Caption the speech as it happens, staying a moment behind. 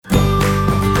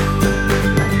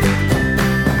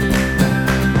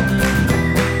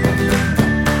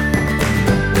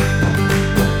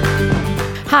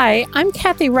Hi, I'm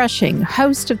Kathy Rushing,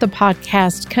 host of the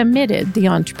podcast Committed, the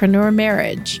Entrepreneur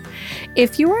Marriage.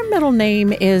 If your middle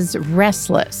name is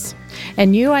Restless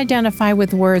and you identify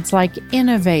with words like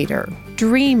innovator,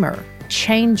 dreamer,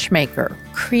 changemaker,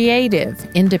 creative,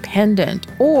 independent,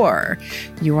 or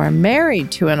you are married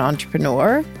to an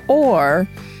entrepreneur, or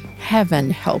heaven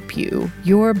help you,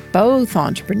 you're both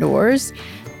entrepreneurs,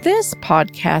 this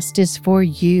podcast is for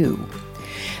you.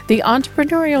 The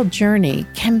entrepreneurial journey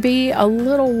can be a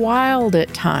little wild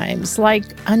at times, like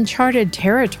uncharted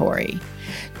territory.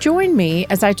 Join me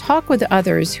as I talk with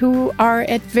others who are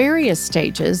at various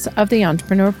stages of the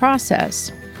entrepreneur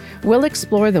process. We'll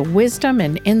explore the wisdom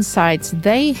and insights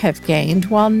they have gained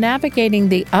while navigating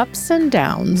the ups and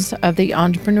downs of the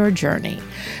entrepreneur journey.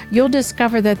 You'll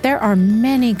discover that there are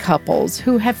many couples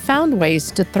who have found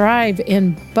ways to thrive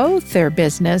in both their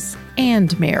business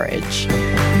and marriage.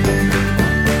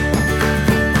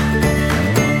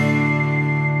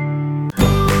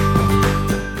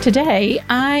 Today,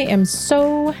 I am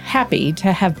so happy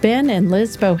to have Ben and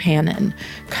Liz Bohannon,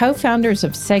 co-founders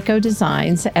of Sseko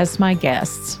Designs, as my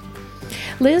guests.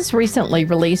 Liz recently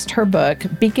released her book,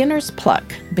 Beginner's Pluck,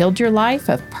 Build Your Life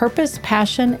of Purpose,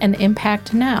 Passion, and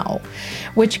Impact Now,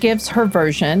 which gives her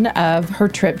version of her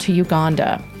trip to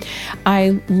Uganda.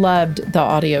 I loved the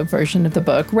audio version of the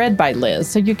book read by Liz,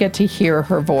 so you get to hear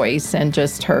her voice and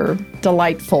just her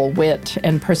delightful wit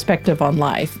and perspective on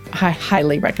life. I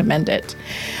highly recommend it.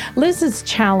 Liz's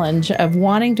challenge of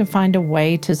wanting to find a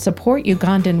way to support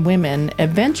Ugandan women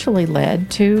eventually led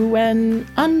to an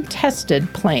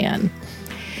untested plan.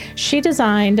 She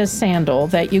designed a sandal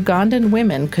that Ugandan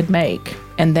women could make,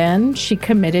 and then she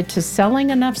committed to selling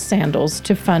enough sandals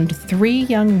to fund 3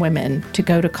 young women to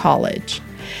go to college.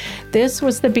 This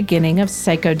was the beginning of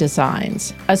Sseko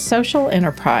Designs, a social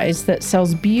enterprise that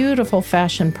sells beautiful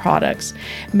fashion products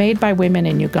made by women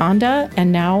in Uganda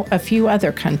and now a few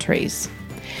other countries.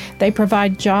 They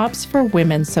provide jobs for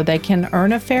women so they can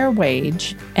earn a fair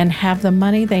wage and have the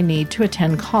money they need to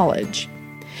attend college.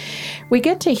 We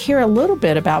get to hear a little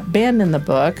bit about Ben in the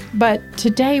book, but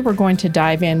today we're going to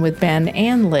dive in with Ben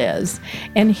and Liz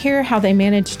and hear how they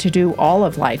managed to do all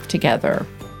of life together.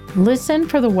 Listen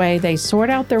for the way they sort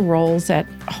out their roles at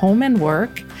home and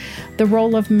work, the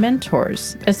role of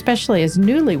mentors, especially as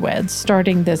newlyweds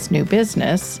starting this new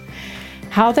business,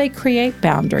 how they create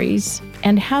boundaries,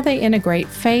 and how they integrate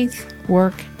faith,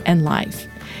 work, and life.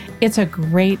 It's a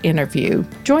great interview.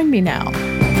 Join me now.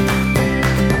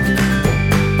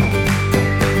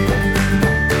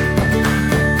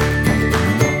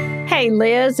 Hey,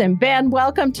 Liz and Ben,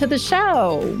 welcome to the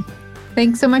show.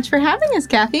 Thanks so much for having us,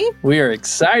 Kathy. We are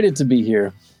excited to be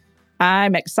here.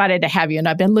 I'm excited to have you, and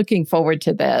I've been looking forward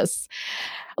to this.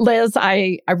 Liz,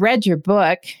 I read your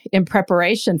book in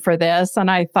preparation for this,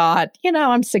 and I thought,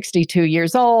 I'm 62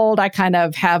 years old. I kind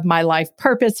of have my life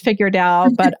purpose figured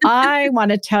out, but I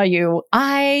want to tell you,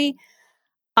 I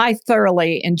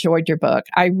thoroughly enjoyed your book.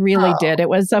 I really did. It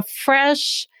was a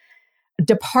fresh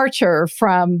departure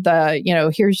from the,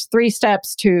 here's 3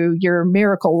 steps to your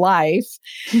miracle life.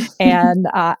 And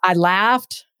I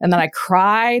laughed, and then I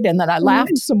cried, and then I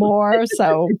laughed some more.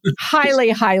 So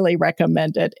highly, highly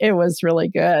recommend it. It was really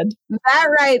good. That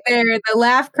right there, the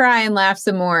laugh, cry, and laugh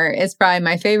some more is probably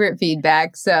my favorite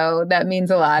feedback. So that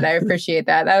means a lot. I appreciate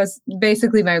that. That was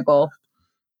basically my goal.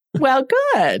 Well,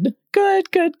 good.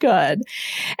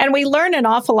 And we learn an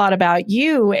awful lot about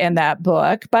you in that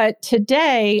book. But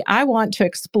today, I want to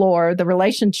explore the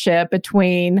relationship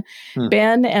between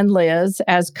Ben and Liz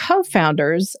as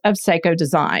co-founders of Sseko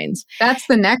Designs. That's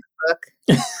the next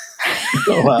book.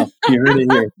 Oh, wow. You heard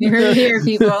it here. You heard it here,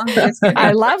 people.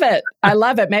 I love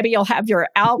it. Maybe you'll have your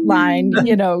outline,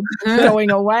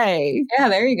 going away. Yeah,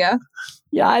 there you go.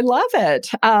 Yeah, I love it.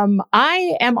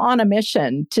 I am on a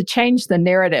mission to change the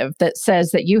narrative that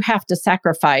says that you have to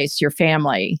sacrifice your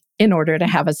family in order to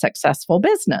have a successful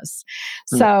business.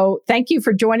 So thank you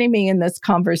for joining me in this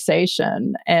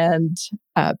conversation and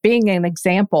being an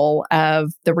example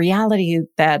of the reality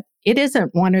that it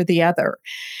isn't one or the other.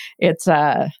 It's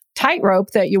a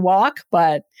tightrope that you walk,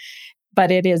 but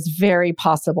it is very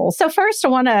possible. So first, I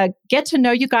want to get to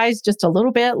know you guys just a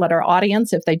little bit, let our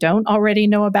audience, if they don't already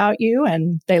know about you,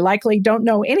 and they likely don't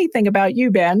know anything about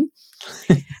you, Ben.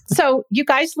 So you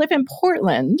guys live in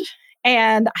Portland,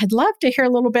 and I'd love to hear a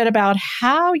little bit about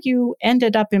how you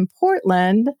ended up in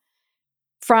Portland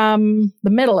from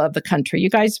the middle of the country. You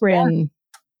guys were in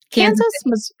Kansas?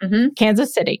 City.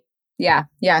 Kansas City. Yeah.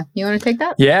 You want to take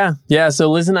that? Yeah.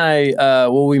 So Liz and I,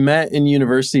 we met in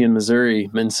university in Missouri.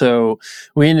 And so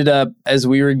we ended up, as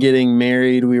we were getting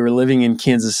married, we were living in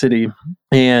Kansas City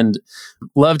and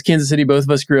loved Kansas City. Both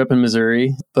of us grew up in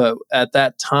Missouri. But at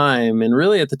that time, and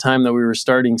really at the time that we were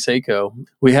starting Sseko,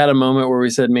 we had a moment where we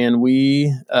said, man,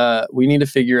 we need to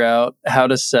figure out how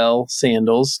to sell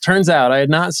sandals. Turns out I had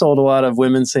not sold a lot of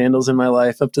women's sandals in my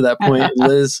life up to that point.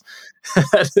 Liz,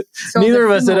 neither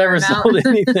of us had ever sold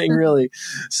anything really.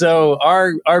 So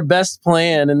our best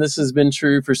plan, and this has been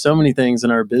true for so many things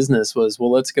in our business, was,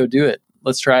 well, let's go do it.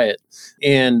 Let's try it.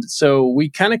 And so we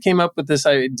kind of came up with this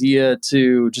idea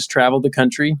to just travel the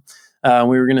country.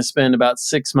 We were going to spend about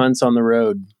 6 months on the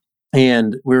road.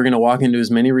 And we were going to walk into as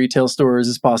many retail stores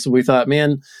as possible. We thought,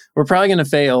 man, we're probably going to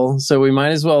fail. So we might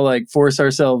as well force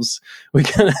ourselves.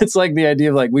 It's like the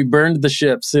idea of we burned the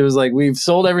ships. It was we've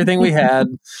sold everything we had.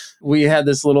 We had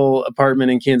this little apartment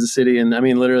in Kansas City. And I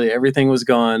mean, literally everything was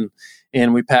gone.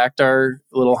 And we packed our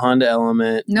little Honda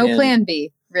Element. No plan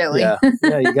B. Really? Yeah.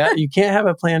 You can't have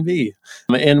a plan B.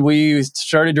 And we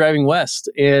started driving west,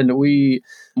 and we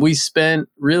spent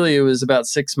really, it was about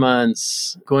 6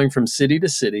 months going from city to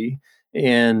city,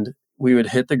 and we would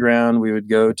hit the ground. We would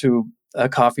go to a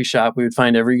coffee shop. We would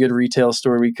find every good retail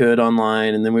store we could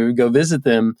online, and then we would go visit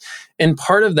them. And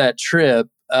part of that trip,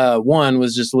 one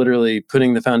was just literally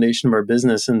putting the foundation of our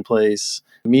business in place,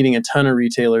 meeting a ton of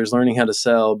retailers, learning how to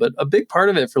sell. But a big part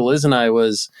of it for Liz and I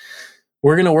was,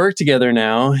 we're going to work together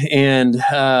now. And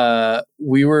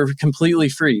we were completely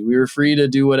free. We were free to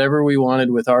do whatever we wanted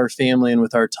with our family and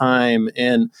with our time.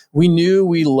 And we knew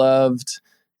we loved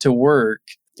to work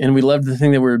and we loved the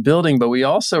thing that we were building, but we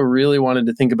also really wanted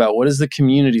to think about, what does the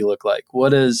community look like? What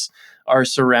does our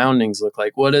surroundings look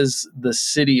like? What does the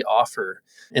city offer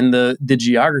and the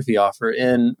geography offer?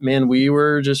 And man, we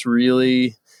were just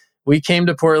really... We came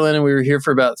to Portland and we were here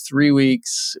for about 3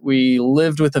 weeks. We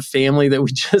lived with a family that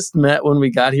we just met when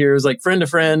we got here. It was friend to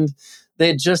friend. They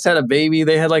had just had a baby.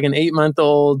 They had an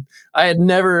 8-month-old. I had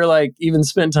never even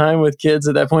spent time with kids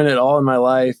at that point at all in my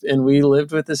life. And we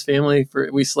lived with this family.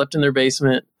 We slept in their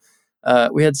basement.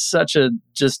 We had such a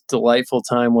just delightful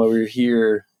time while we were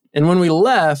here. And when we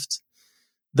left,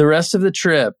 the rest of the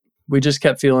trip, we just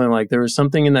kept feeling like there was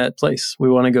something in that place. We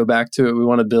want to go back to it. We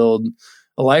want to build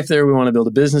a life there. We want to build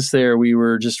a business there. We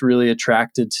were just really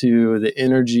attracted to the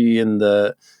energy and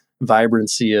the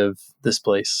vibrancy of this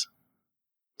place.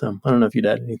 So I don't know if you'd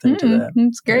add anything to that.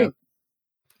 It's great.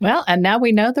 Yeah. Well, and now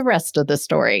we know the rest of the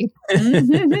story.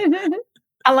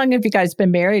 How long have you guys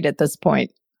been married at this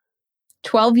point?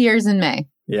 12 years in May.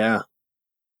 Yeah.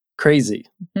 Crazy.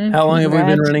 How long have we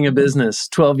been running a business?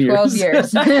 12 years. 12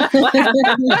 years. So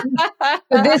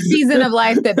this season of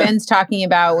life that Ben's talking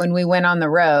about, when we went on the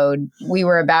road, we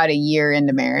were about a year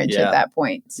into marriage at that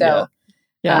point. So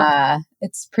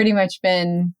it's pretty much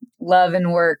been love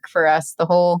and work for us the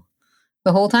whole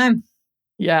time.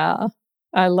 Yeah.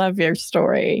 I love your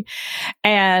story.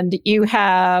 And you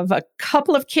have a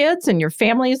couple of kids and your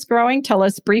family is growing. Tell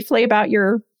us briefly about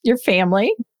your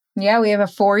family. Yeah, we have a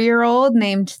 4-year-old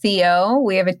named Theo.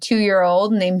 We have a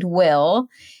 2-year-old named Will.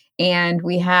 And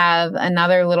we have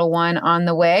another little one on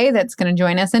the way that's going to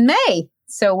join us in May.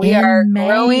 So we are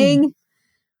growing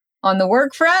on the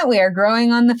work front. We are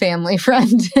growing on the family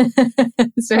front.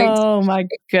 Oh my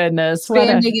goodness.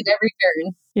 Expanding at every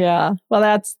turn. Yeah. Well,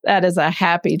 that is a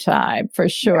happy time for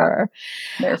sure.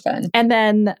 Yeah, they're fun. And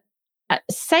then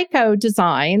Sseko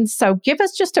Designs. So give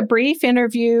us just a brief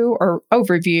interview or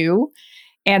overview,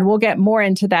 and we'll get more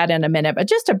into that in a minute. But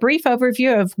just a brief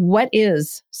overview of what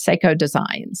is Sseko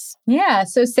Designs. Yeah.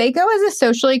 So Sseko is a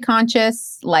socially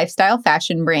conscious lifestyle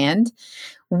fashion brand.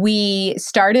 We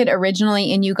started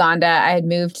originally in Uganda. I had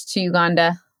moved to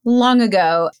Uganda long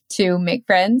ago to make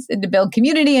friends and to build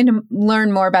community and to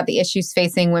learn more about the issues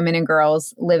facing women and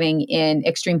girls living in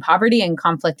extreme poverty and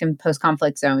conflict and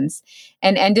post-conflict zones,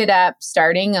 and ended up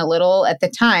starting a little, at the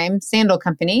time, sandal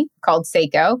company called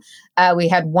Sseko. We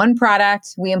had one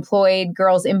product. We employed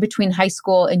girls in between high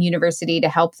school and university to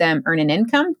help them earn an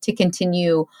income to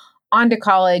continue on to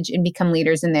college and become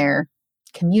leaders in their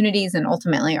communities and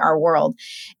ultimately our world.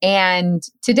 And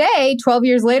today, 12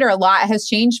 years later, a lot has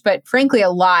changed, but frankly, a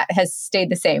lot has stayed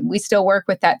the same. We still work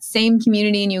with that same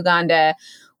community in Uganda.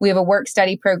 We have a work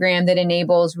study program that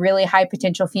enables really high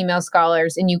potential female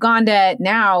scholars in Uganda,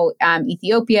 now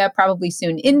Ethiopia, probably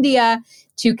soon India,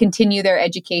 to continue their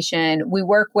education. We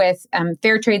work with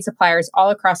fair trade suppliers all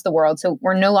across the world. So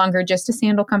we're no longer just a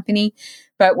sandal company,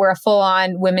 but we're a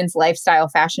full-on women's lifestyle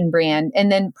fashion brand.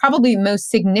 And then probably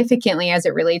most significantly as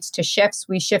it relates to shifts,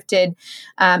 we shifted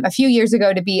a few years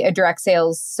ago to be a direct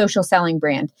sales social selling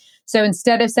brand. So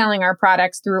instead of selling our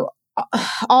products through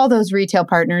all those retail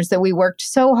partners that we worked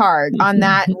so hard on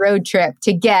that road trip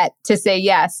to get to say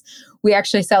yes. We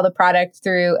actually sell the product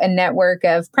through a network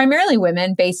of primarily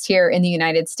women based here in the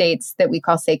United States that we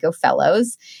call Sseko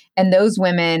Fellows. And those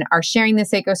women are sharing the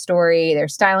Sseko story. They're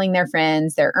styling their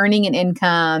friends. They're earning an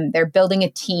income. They're building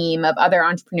a team of other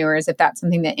entrepreneurs if that's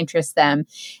something that interests them.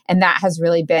 And that has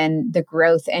really been the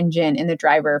growth engine and the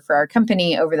driver for our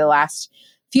company over the last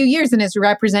few years, and has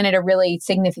represented a really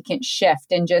significant shift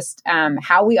in just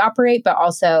how we operate, but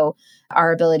also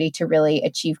our ability to really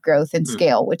achieve growth and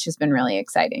scale, which has been really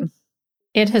exciting.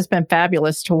 It has been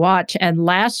fabulous to watch. And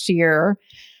last year,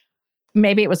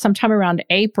 maybe it was sometime around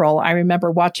April, I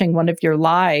remember watching one of your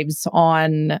lives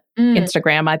on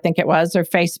Instagram, I think it was, or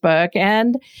Facebook.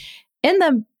 And in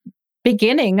the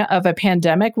beginning of a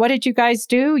pandemic, what did you guys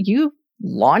do? You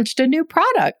launched a new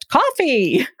product,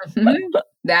 coffee.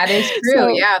 That is true. So,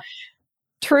 yeah.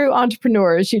 True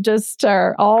entrepreneurs. You just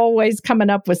are always coming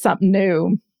up with something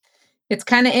new. It's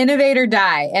kind of innovate or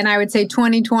die. And I would say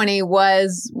 2020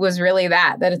 was really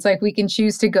that it's like we can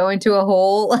choose to go into a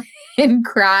hole and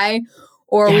cry,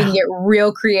 or we can get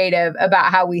real creative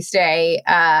about how we stay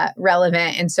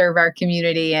relevant and serve our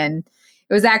community. And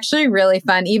it was actually really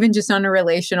fun, even just on a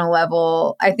relational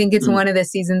level. I think it's one of the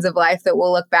seasons of life that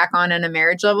we'll look back on a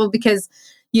marriage level because,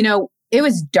 it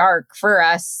was dark for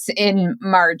us in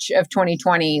March of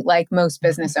 2020, like most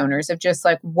business owners, of just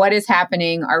like, what is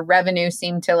happening? Our revenue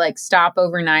seemed to like stop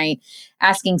overnight,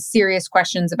 asking serious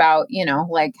questions about,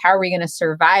 like, how are we going to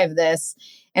survive this?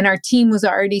 And our team was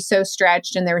already so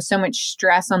stretched and there was so much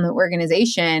stress on the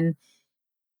organization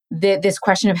that this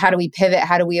question of how do we pivot?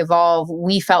 How do we evolve?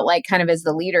 We felt like kind of as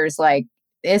the leaders, like,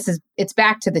 it's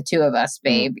back to the two of us,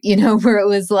 babe, where it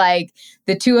was like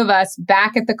the two of us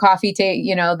back at the coffee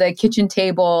table, the kitchen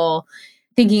table,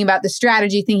 thinking about the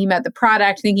strategy, thinking about the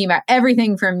product, thinking about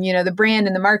everything from, the brand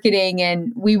and the marketing.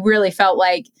 And we really felt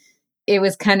like it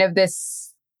was kind of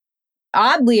this,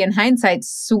 oddly in hindsight,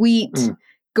 sweet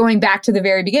going back to the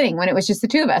very beginning when it was just the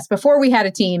two of us, before we had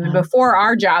a team and before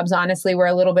our jobs, honestly, were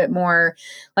a little bit more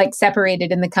like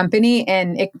separated in the company.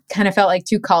 And it kind of felt like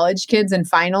two college kids in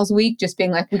finals week, just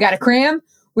being like, we got to cram,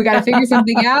 we got to figure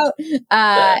something out.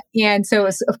 And so it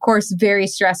was, of course, very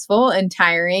stressful and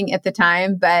tiring at the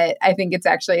time. But I think it's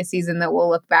actually a season that we'll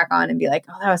look back on and be like,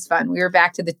 oh, that was fun. We were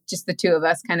back to just the two of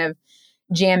us kind of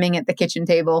jamming at the kitchen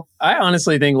table. I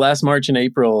honestly think last March and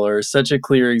April are such a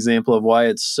clear example of why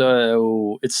it's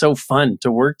so fun to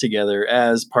work together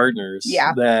as partners.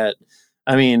 Yeah. That,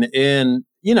 I mean,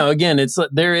 again,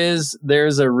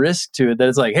 there's a risk to it that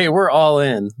it's like, hey, we're all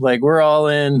in. Like, we're all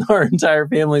in. Our entire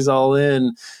family's all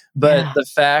in. But the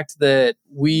fact that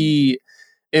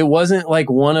it wasn't like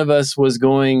one of us was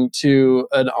going to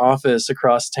an office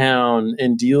across town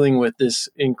and dealing with this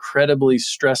incredibly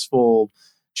stressful,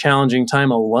 challenging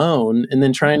time alone and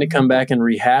then trying to come back and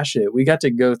rehash it. We got to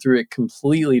go through it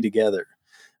completely together.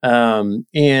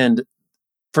 And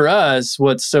for us,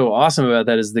 what's so awesome about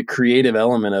that is the creative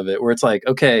element of it, where it's like,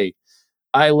 okay,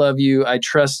 I love you. I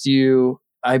trust you.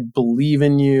 I believe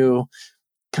in you.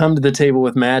 Come to the table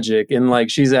with magic. And like,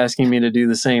 she's asking me to do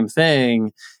the same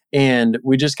thing. And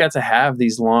we just got to have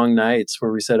these long nights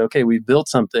where we said, okay, we've built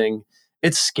something.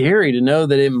 It's scary to know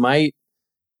that it might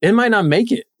not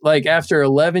make it. Like after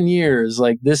 11 years,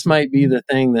 like this might be the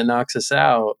thing that knocks us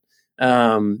out.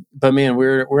 But man,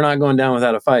 we're not going down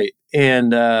without a fight.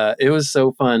 And it was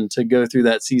so fun to go through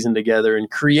that season together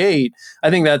and create. I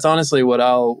think that's honestly what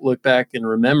I'll look back and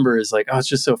remember is like, oh, it's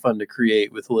just so fun to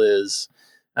create with Liz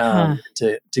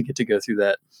to get to go through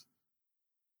that.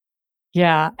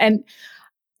 Yeah. And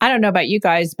I don't know about you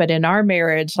guys, but in our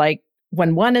marriage, like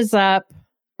when one is up,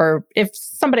 or if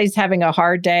somebody's having a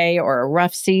hard day or a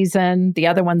rough season, the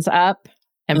other one's up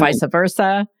and vice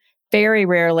versa. Very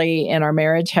rarely in our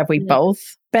marriage have we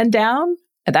both been down.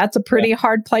 And that's a pretty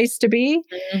hard place to be.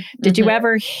 Did you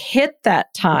ever hit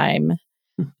that time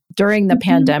during the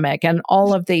pandemic and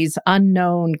all of these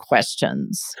unknown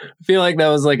questions? I feel like that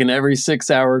was like an every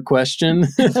 6-hour question.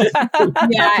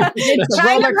 Yeah, it's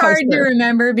kind of hard to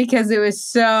remember because it was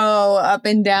so up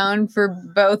and down for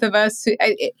both of us.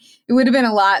 It would have been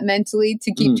a lot mentally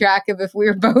to keep track of if we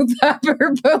were both up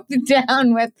or both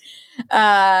down with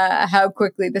how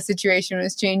quickly the situation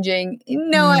was changing.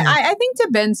 I think to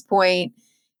Ben's point,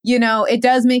 it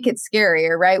does make it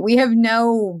scarier, right? We have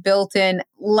no built-in,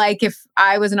 like if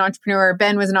I was an entrepreneur,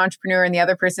 Ben was an entrepreneur, and the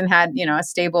other person had, a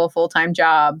stable full-time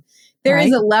job, there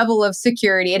is a level of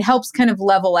security. It helps kind of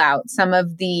level out some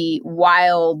of the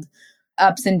wild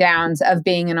ups and downs of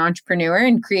being an entrepreneur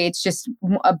and creates just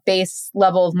a base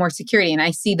level of more security. And I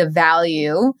see the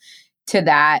value to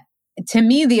that. to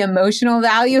me, the emotional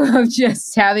value of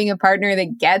just having a partner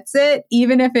that gets it,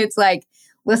 even if it's like,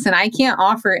 listen, I can't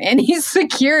offer any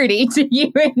security to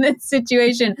you in this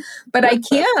situation, but I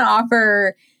can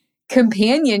offer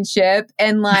companionship,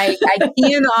 and like I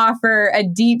can offer a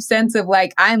deep sense of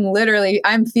like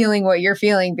I'm feeling what you're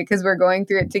feeling because we're going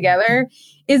through it together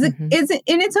is in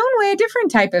its own way a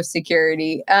different type of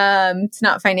security. It's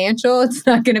not financial, it's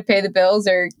not going to pay the bills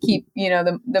or keep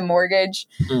the mortgage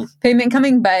payment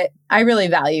coming, but I really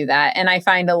value that. And I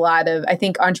find I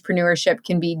think entrepreneurship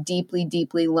can be deeply,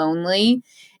 deeply lonely.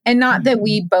 And not that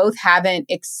we both haven't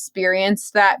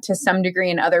experienced that to some degree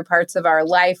in other parts of our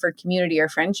life or community or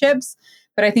friendships.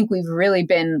 But I think we've really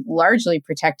been largely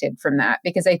protected from that,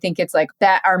 because I think it's like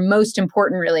that our most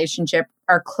important relationship,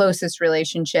 our closest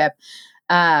relationship,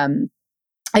 again,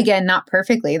 not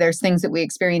perfectly. There's things that we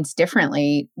experience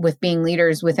differently with being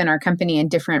leaders within our company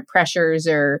and different pressures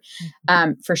or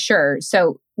for sure.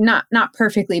 So not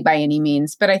perfectly by any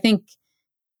means, but I think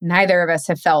neither of us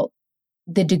have felt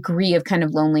the degree of kind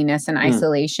of loneliness and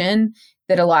isolation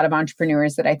that a lot of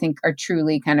entrepreneurs that I think are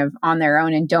truly kind of on their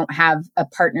own and don't have a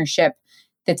partnership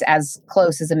that's as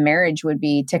close as a marriage would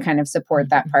be to kind of support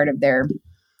that part of their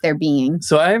being.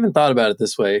 So I haven't thought about it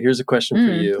this way. Here's a question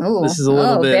for you. Ooh. This is a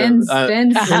little bit Ben's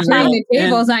turning the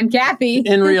tables on Kathy.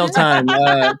 In real time.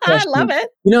 I love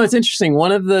it. It's interesting.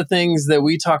 One of the things that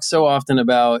we talk so often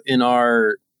about in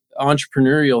our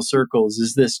entrepreneurial circles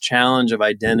is this challenge of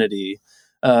identity.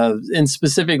 And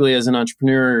specifically as an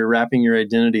entrepreneur, wrapping your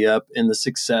identity up in the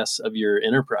success of your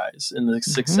enterprise and the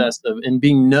success of, and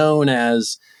being known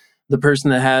as the person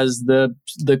that has the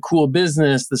cool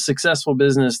business, the successful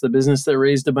business, the business that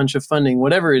raised a bunch of funding,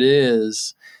 whatever it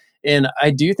is. And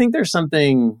I do think there's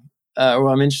something,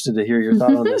 I'm interested to hear your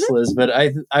thought on this, Liz, but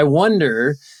I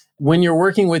wonder, when you're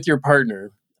working with your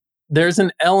partner, there's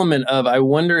an element of,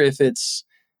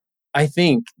 I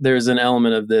think there's an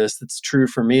element of this that's true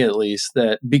for me, at least,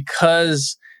 that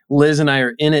because Liz and I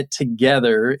are in it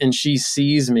together and she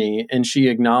sees me and she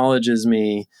acknowledges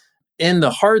me in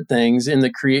the hard things, and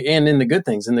in the good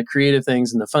things, in the creative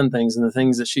things and the fun things and the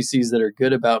things that she sees that are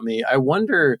good about me. I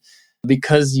wonder,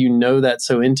 because you know that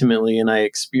so intimately and I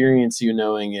experience you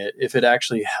knowing it, if it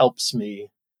actually helps me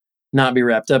not be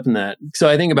wrapped up in that. So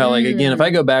I think about again, if I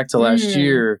go back to last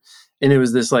year, and it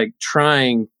was this like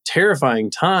trying, terrifying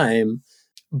time,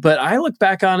 but I look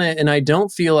back on it and I don't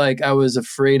feel like I was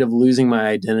afraid of losing my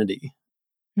identity.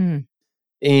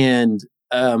 And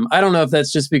I don't know if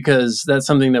that's just because that's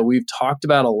something that we've talked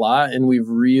about a lot, and we've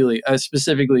really,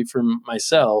 specifically for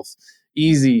myself,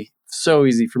 so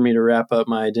easy for me to wrap up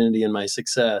my identity and my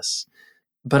success.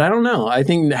 But I don't know. I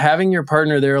think having your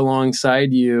partner there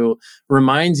alongside you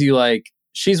reminds you like,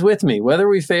 she's with me, whether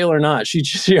we fail or not. She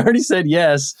already said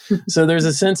yes. So there's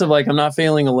a sense of like, I'm not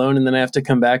failing alone, and then I have to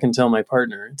come back and tell my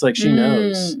partner. It's like she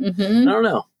knows. I don't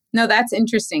know. No, that's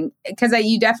interesting, because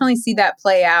you definitely see that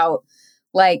play out.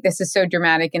 Like, this is so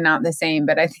dramatic and not the same,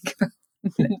 but I think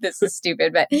this is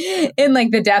stupid, but in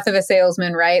like The Death of a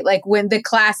Salesman, right? Like when the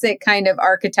classic kind of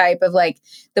archetype of like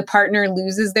the partner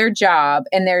loses their job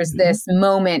and there's this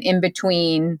moment in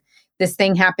between, this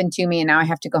thing happened to me and now I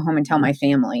have to go home and tell my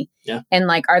family. Yeah. And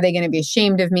like, are they going to be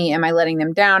ashamed of me? Am I letting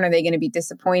them down? Are they going to be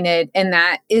disappointed? And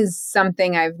that is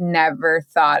something I've never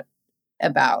thought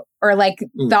about, or like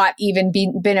thought even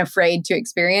been afraid to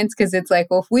experience. Cause it's like,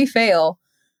 well, if we fail,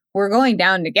 we're going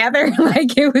down together.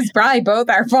 Like it was probably both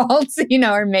our faults,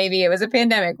 or maybe it was a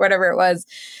pandemic, whatever it was.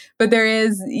 But there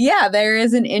is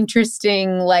an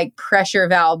interesting like pressure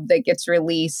valve that gets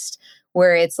released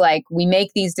where it's like, we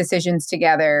make these decisions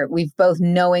together. We've both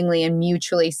knowingly and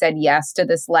mutually said yes to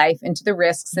this life and to the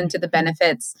risks and to the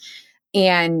benefits,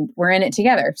 and we're in it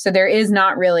together. So there is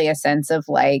not really a sense of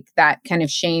like that kind of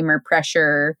shame or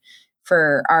pressure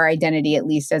for our identity, at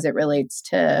least as it relates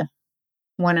to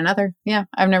one another. Yeah,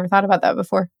 I've never thought about that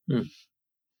before.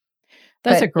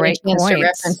 That's a great point. To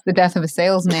reference The Death of a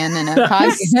Salesman in a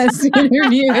podcast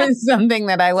interview is something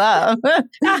that I love.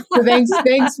 So thanks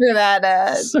for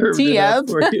that tee up.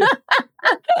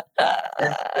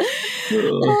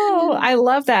 Oh, I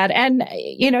love that. And,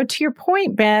 to your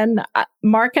point, Ben,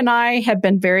 Mark and I have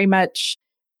been very much,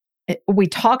 we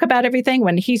talk about everything.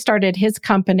 When he started his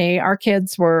company, our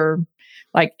kids were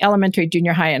like elementary,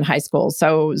 junior high, and high school.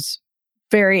 So it was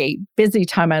very busy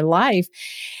time in life.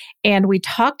 And we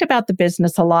talked about the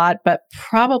business a lot, but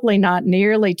probably not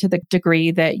nearly to the degree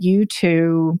that you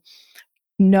two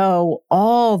know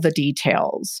all the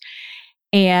details.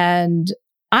 And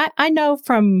I know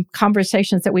from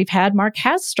conversations that we've had, Mark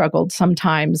has struggled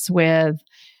sometimes with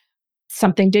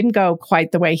something didn't go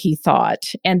quite the way he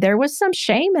thought. And there was some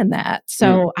shame in that.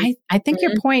 So I think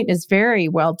your point is very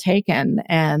well taken.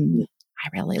 And I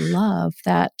really love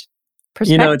that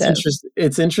perspective.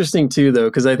 It's interesting too, though,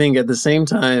 because I think at the same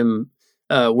time,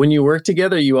 when you work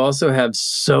together, you also have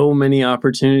so many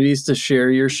opportunities to share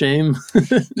your shame.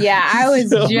 Yeah, I was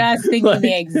just thinking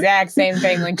the exact same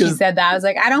thing when she said that. I was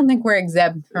like, I don't think we're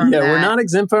exempt from that. Yeah, we're not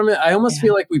exempt from it. I almost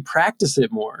feel like we practice it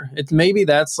more. Maybe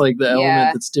that's like the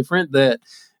element that's different, that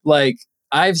like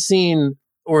I've seen,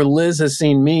 or Liz has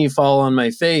seen me fall on my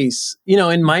face,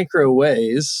 in micro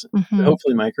ways,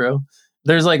 hopefully micro.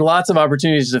 There's like lots of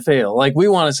opportunities to fail. Like we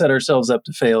want to set ourselves up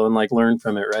to fail and like learn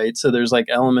from it, right? So there's like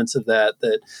elements of that,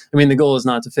 the goal is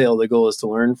not to fail. The goal is to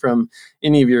learn from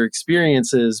any of your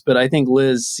experiences. But I think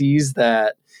Liz sees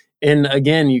that. And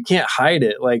again, you can't hide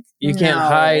it. Like you can't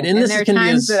hide. And there are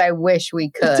times that I wish we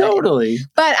could. Totally.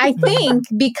 But I think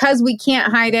because we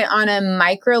can't hide it on a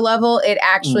micro level, it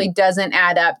actually doesn't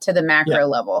add up to the macro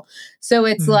level. So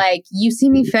it's like, you see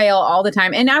me fail all the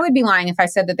time. And I would be lying if I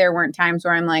said that there weren't times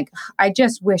where I'm like, I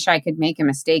just wish I could make a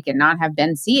mistake and not have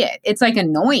Ben see it. It's like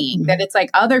annoying that it's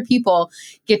like other people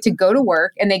get to go to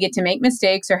work and they get to make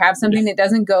mistakes or have something that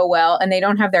doesn't go well, and they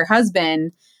don't have their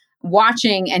husband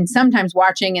watching and sometimes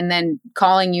watching and then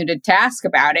calling you to task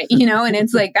about it, and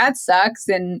it's like, that sucks.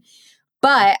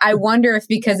 But I wonder if,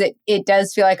 because it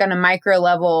does feel like on a micro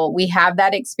level, we have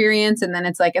that experience, and then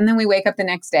it's like, and then we wake up the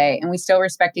next day and we still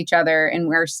respect each other and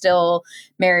we're still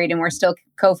married and we're still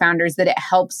co-founders, that it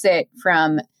helps it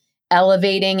from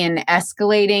elevating and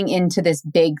escalating into this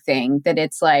big thing that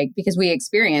it's like, because we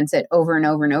experience it over and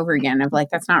over and over again of like,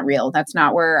 that's not real. That's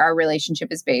not where our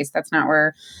relationship is based. That's not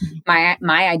where my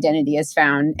identity is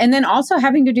found. And then also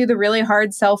having to do the really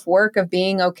hard self-work of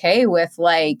being okay with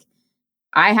like,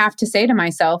 I have to say to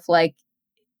myself, like,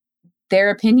 their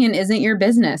opinion isn't your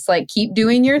business. Like, keep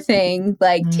doing your thing,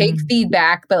 like take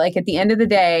feedback. But like at the end of the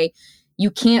day,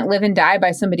 you can't live and die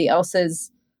by somebody else's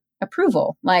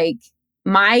approval. Like,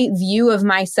 my view of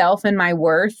myself and my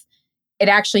worth, it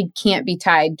actually can't be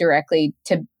tied directly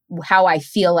to how I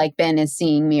feel like Ben is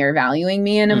seeing me or valuing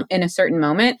me in a certain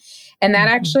moment. And that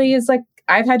actually is like,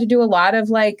 I've had to do a lot of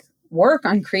like work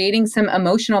on creating some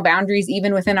emotional boundaries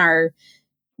even within our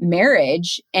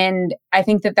marriage. And I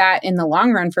think that in the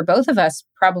long run for both of us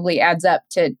probably adds up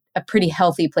to a pretty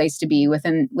healthy place to be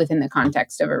within the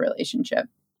context of a relationship.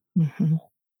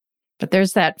 But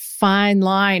there's that fine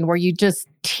line where you just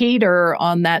teeter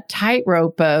on that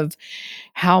tightrope of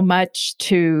how much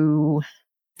to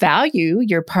value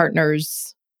your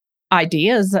partner's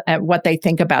ideas and what they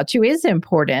think about you is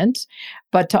important,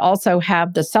 but to also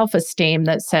have the self-esteem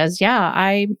that says, yeah,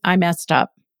 I messed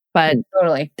up, but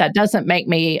totally, that doesn't make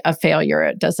me a failure.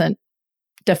 It doesn't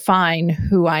define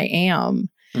who I am.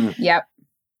 Yep.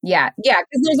 Yeah.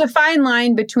 Because there's a fine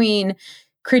line between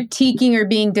critiquing or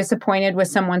being disappointed with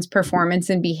someone's performance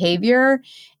and behavior,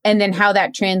 and then how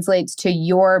that translates to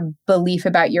your belief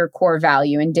about your core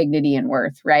value and dignity and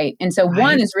worth, right? And so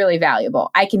one is really valuable.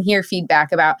 I can hear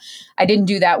feedback about, I didn't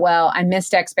do that well, I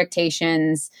missed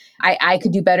expectations, I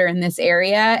could do better in this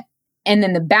area. And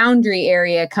then the boundary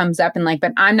area comes up and like,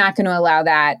 but I'm not going to allow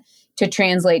that to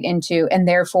translate into, and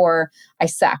therefore I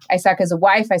suck. I suck as a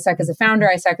wife. I suck as a founder.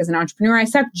 I suck as an entrepreneur. I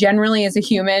suck generally as a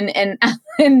human. And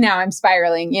now I'm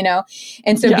spiraling,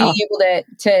 And so being able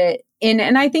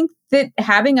and I think that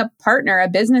having a partner, a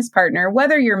business partner,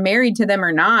 whether you're married to them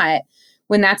or not,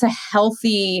 when that's a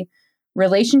healthy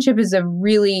relationship, is a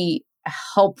really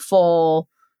helpful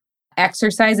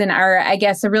exercise and I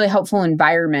guess a really helpful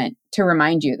environment to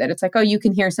remind you that it's like, oh, you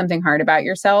can hear something hard about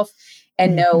yourself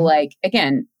and know, like,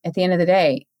 again, at the end of the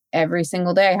day, every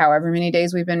single day, however many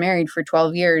days we've been married for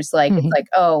 12 years, like, it's like,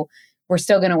 oh, we're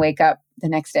still going to wake up the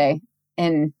next day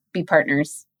and be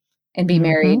partners and be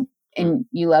married, and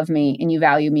you love me and you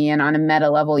value me. And on a meta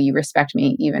level, you respect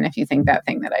me, even if you think that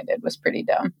thing that I did was pretty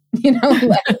dumb,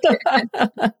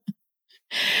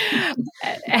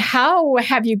 How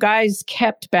have you guys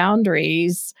kept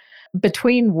boundaries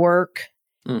between work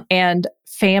and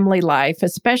family life,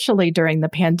 especially during the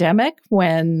pandemic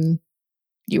when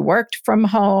you worked from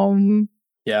home?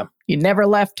 Yeah. You never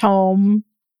left home.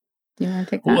 You want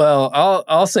to take that? Well,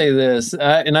 I'll say this,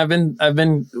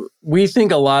 and we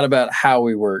think a lot about how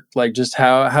we work, like just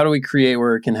how do we create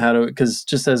work and because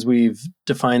just as we've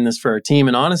defined this for our team,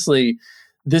 and honestly,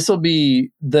 the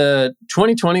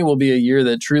 2020 will be a year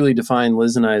that truly defined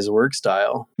Liz and I's work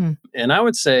style. And I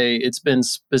would say it's been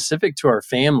specific to our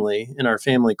family and our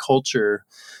family culture.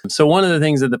 So one of the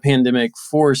things that the pandemic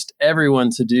forced everyone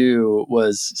to do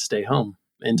was stay home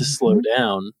and to slow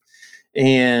down.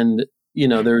 And,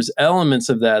 there's elements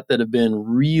of that have been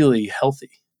really healthy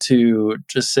to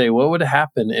just say, what would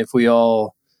happen if we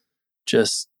all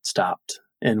just stopped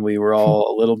and we were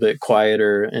all a little bit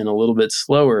quieter and a little bit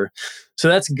slower? So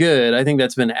that's good. I think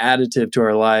that's been additive to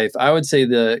our life. I would say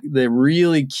the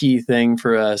really key thing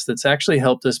for us that's actually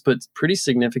helped us put pretty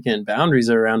significant boundaries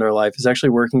around our life is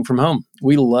actually working from home.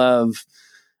 We love,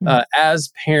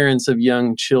 as parents of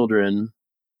young children,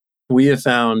 we have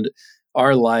found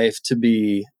our life to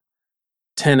be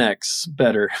 10x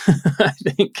better, I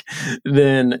think,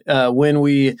 than when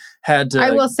we had to.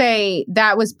 I will say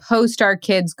that was post our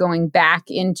kids going back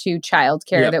into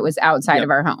childcare that was outside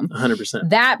of our home. 100%.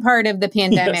 That part of the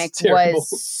pandemic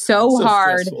was so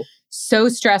hard, stressful. So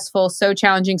stressful, so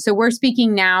challenging. So we're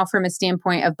speaking now from a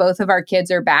standpoint of both of our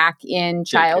kids are back in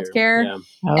childcare.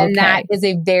 Yeah. And that is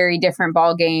a very different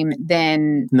ballgame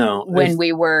than when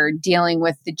we were dealing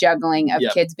with the juggling of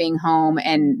kids being home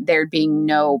and there being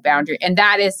no boundary. And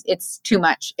that is, it's too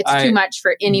much. It's too much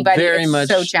for anybody. Very it's much,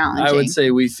 so challenging. I would say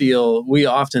we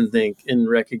often think and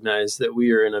recognize that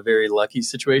we are in a very lucky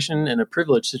situation and a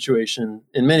privileged situation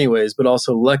in many ways, but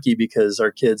also lucky because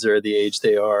our kids are the age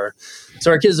they are.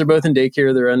 So our kids are both in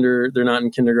daycare. They're not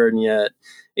in kindergarten yet.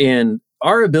 And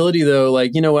our ability though,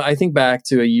 like, I think back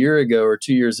to a year ago or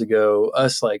 2 years ago,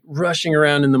 us like rushing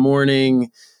around in the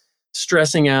morning,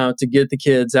 stressing out to get the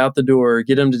kids out the door,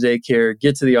 get them to daycare,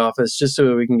 get to the office just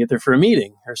so we can get there for a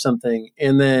meeting or something.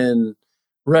 And then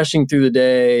rushing through the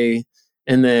day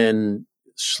and then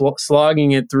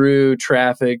slogging it through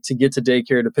traffic to get to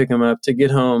daycare, to pick them up, to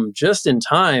get home just in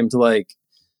time to like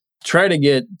try to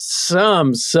get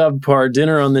some subpar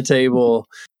dinner on the table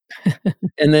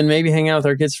and then maybe hang out with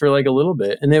our kids for like a little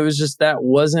bit. And it was just, that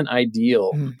wasn't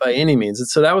ideal by any means. And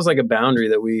so that was like a boundary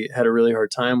that we had a really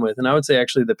hard time with. And I would say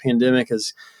actually the pandemic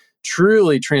has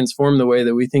truly transformed the way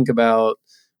that we think about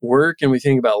work and we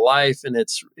think about life. And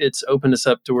it's opened us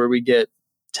up to where we get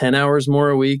 10 hours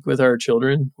more a week with our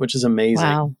children, which is amazing.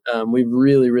 Wow. We've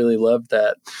really, really loved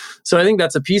that. So I think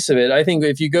that's a piece of it. I think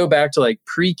if you go back to like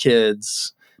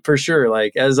pre-kids, for sure,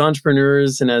 like as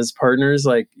entrepreneurs and as partners,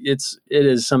 like it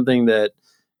is something that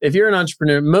if you're an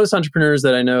entrepreneur, most entrepreneurs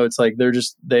that I know, it's like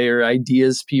they are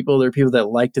ideas people. They're people that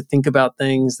like to think about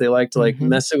things. They like to like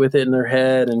mess it with it in their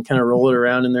head and kind of roll it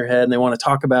around in their head, and they want to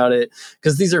talk about it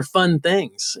because these are fun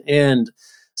things. And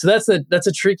so that's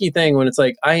a tricky thing when it's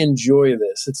like, I enjoy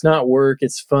this. It's not work,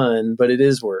 it's fun, but it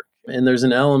is work. And there's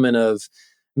an element of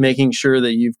making sure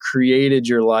that you've created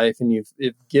your life and you've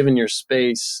given your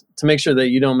space to make sure that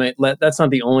you don't that's not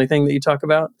the only thing that you talk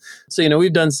about. So,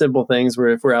 we've done simple things where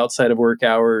if we're outside of work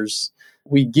hours,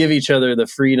 we give each other the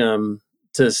freedom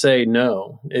to say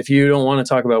no if you don't want to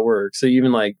talk about work. So you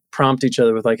even like prompt each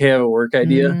other with like, hey, I have a work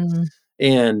idea.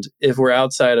 And if we're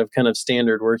outside of kind of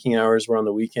standard working hours, we're on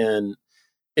the weekend.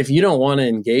 If you don't want to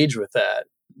engage with that,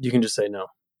 you can just say no.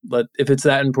 But if it's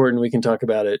that important, we can talk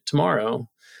about it tomorrow.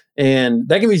 And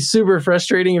that can be super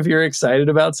frustrating if you're excited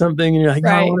about something and you're like,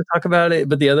 I want to talk about it.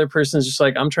 But the other person's just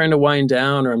like, I'm trying to wind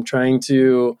down, or I'm trying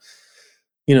to,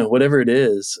 whatever it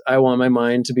is. I want my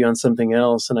mind to be on something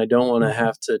else and I don't want to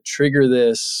have to trigger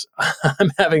this. I'm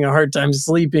having a hard time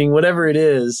sleeping, whatever it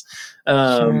is.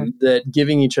 That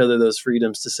giving each other those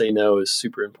freedoms to say no is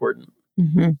super important. I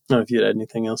don't know if you'd add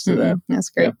anything else to that. That's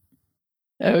great.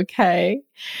 Yeah. Okay.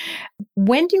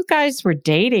 When you guys were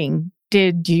dating,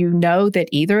 did you know that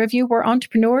either of you were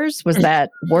entrepreneurs? Was that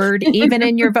word even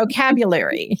in your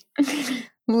vocabulary?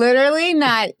 Literally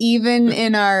not even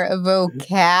in our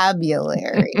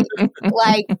vocabulary.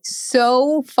 Like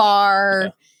so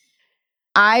far,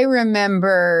 I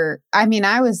remember,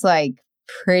 I was like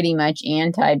pretty much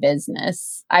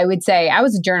anti-business. I would say I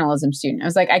was a journalism student. I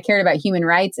was like, I cared about human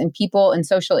rights and people and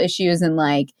social issues and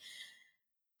like,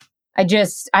 I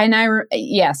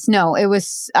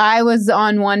was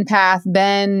on one path.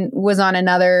 Ben was on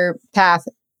another path.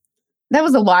 That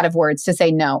was a lot of words to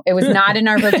say no. It was not in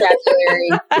our vocabulary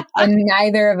and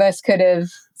neither of us could have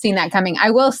seen that coming.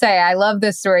 I will say I love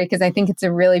this story because I think it's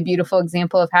a really beautiful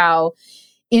example of how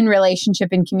in relationship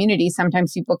and community,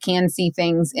 sometimes people can see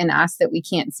things in us that we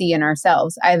can't see in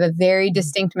ourselves. I have a very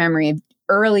distinct memory of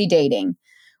early dating.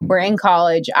 We're in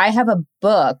college. I have a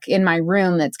book in my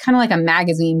room that's kind of like a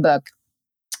magazine book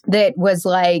that was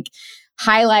like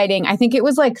highlighting, I think it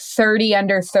was like 30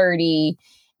 under 30.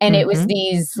 And it was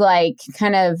these like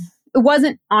kind of, it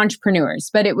wasn't entrepreneurs,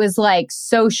 but it was like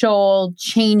social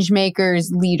change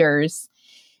makers, leaders.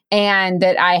 And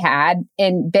that I had,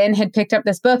 and Ben had picked up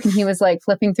this book and he was like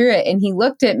flipping through it and he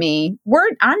looked at me.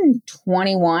 I'm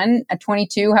 21,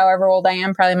 22, however old I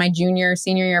am, probably my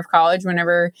senior year of college,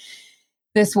 whenever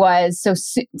this was. So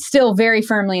still very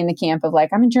firmly in the camp of like,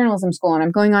 I'm in journalism school and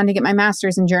I'm going on to get my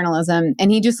master's in journalism.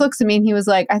 And he just looks at me and he was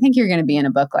like, I think you're going to be in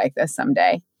a book like this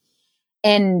someday.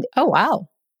 And oh, wow.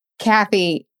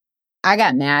 Kathy, I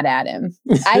got mad at him.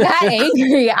 I got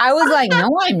angry. I was like, no,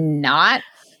 I'm not.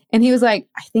 And he was like,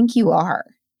 I think you are.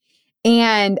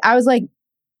 And I was like,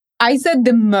 I said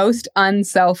the most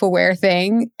unself-aware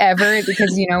thing ever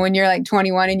because, you know, when you're like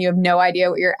 21 and you have no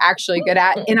idea what you're actually good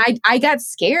at. And I got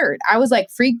scared. I was like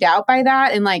freaked out by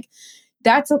that. And like,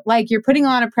 that's like, you're putting a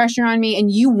lot of pressure on me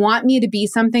and you want me to be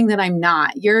something that I'm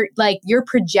not. You're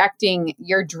projecting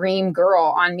your dream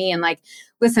girl on me. And like,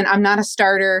 listen, I'm not a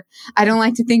starter. I don't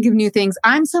like to think of new things.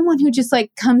 I'm someone who just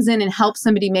like comes in and helps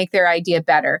somebody make their idea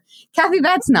better. Kathy,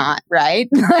 that's not right.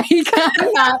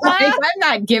 I'm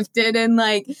not gifted and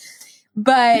like,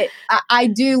 but I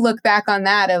do look back on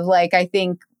that of like, I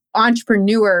think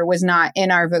entrepreneur was not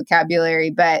in our vocabulary,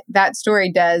 but that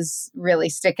story does really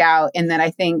stick out in that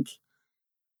I think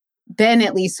Ben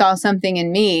at least saw something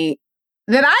in me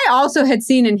that I also had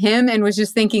seen in him and was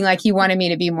just thinking like he wanted me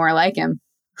to be more like him.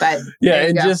 But yeah,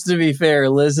 and just to be fair,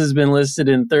 Liz has been listed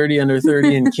in 30 under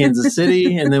 30 in Kansas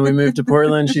City, and then we moved to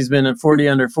Portland. She's been at 40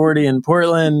 under 40 in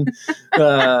Portland.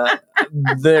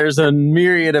 There's a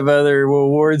myriad of other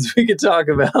awards we could talk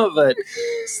about, but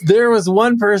there was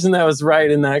one person that was right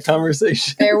in that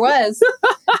conversation. There was.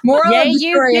 Moral of the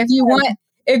story, if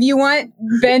you want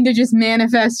Ben to just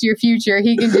manifest your future,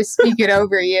 he can just speak it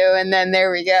over you, and then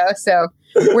there we go. So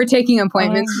we're taking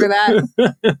appointments for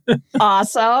that.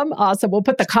 Awesome. We'll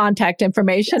put the contact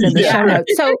information in the show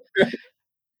notes.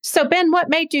 So Ben, what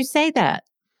made you say that?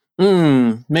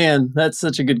 Man, that's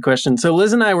such a good question. So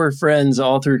Liz and I were friends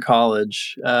all through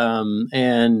college,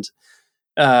 and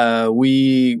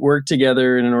we worked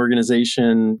together in an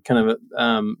organization, kind of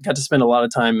got to spend a lot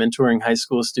of time mentoring high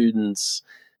school students.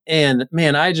 And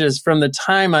man, from the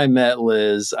time I met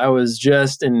Liz, I was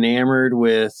just enamored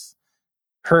with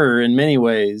her in many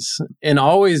ways and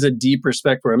always a deep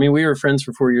respect for her. I mean, we were friends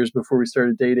for 4 years before we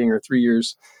started dating, or 3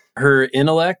 years. Her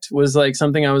intellect was like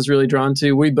something I was really drawn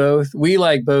to. We both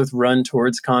run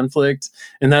towards conflict.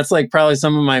 And that's like probably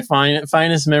some of my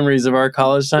finest memories of our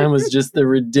college time was just the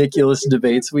ridiculous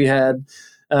debates we had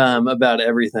about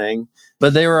everything.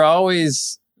 But they were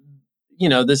always, you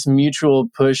know, this mutual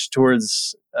push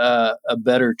towards a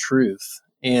better truth.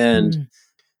 And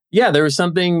yeah, there was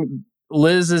something.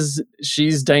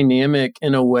 She's dynamic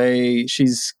in a way,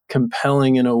 she's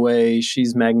compelling in a way,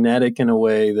 she's magnetic in a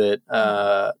way that,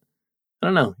 I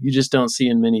don't know, you just don't see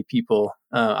in many people.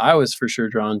 I was for sure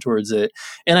drawn towards it.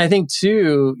 And I think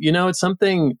too, you know, it's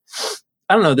something,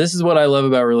 I don't know, this is what I love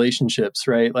about relationships,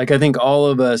 right? Like I think all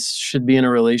of us should be in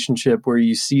a relationship where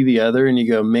you see the other and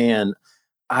you go, man,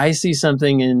 I see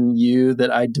something in you that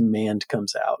I demand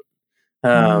comes out.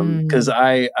 Because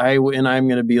I'm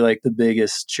going to be like the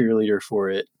biggest cheerleader for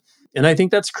it. And I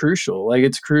think that's crucial. Like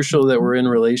it's crucial that we're in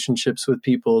relationships with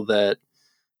people that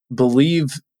believe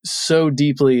so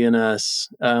deeply in us,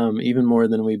 even more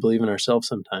than we believe in ourselves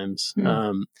sometimes.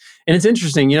 And it's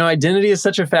interesting, you know, identity is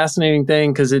such a fascinating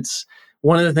thing because it's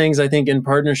one of the things I think in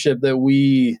partnership that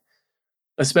we,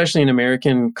 especially in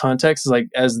American context, is like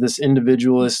as this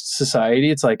individualist society,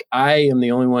 it's like, I am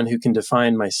the only one who can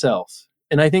define myself.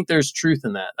 And I think there's truth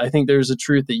in that. I think there's a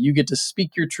truth that you get to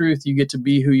speak your truth, you get to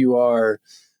be who you are.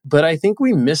 But I think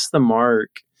we miss the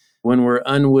mark when we're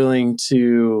unwilling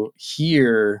to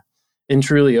hear and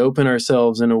truly open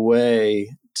ourselves in a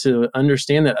way to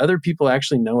understand that other people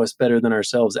actually know us better than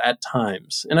ourselves at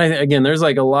times. And again, there's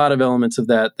like a lot of elements of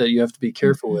that you have to be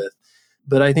careful with.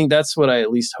 But I think that's what I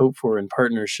at least hope for in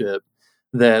partnership,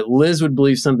 that Liz would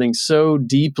believe something so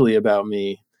deeply about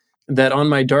me that on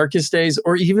my darkest days,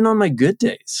 or even on my good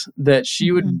days, that she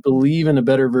would believe in a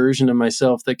better version of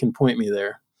myself that can point me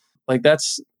there. Like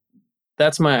that's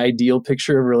my ideal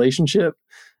picture of relationship.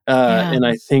 And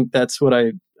I think that's what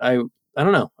I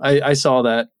don't know. I saw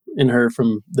that in her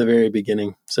from the very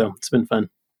beginning. So it's been fun.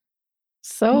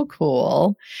 So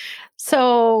cool.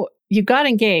 So you got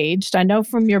engaged. I know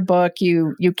from your book,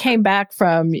 you came back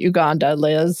from Uganda,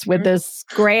 Liz, with this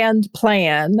grand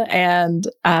plan, and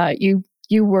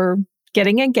you were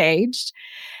getting engaged.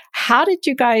 How did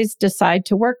you guys decide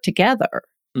to work together?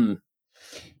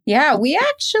 Yeah, we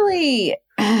actually,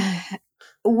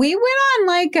 we went on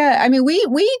like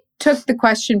we took the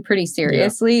question pretty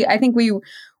seriously. Yeah. I think we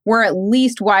were at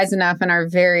least wise enough in our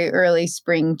very early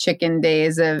spring chicken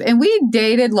days and we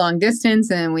dated long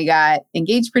distance and we got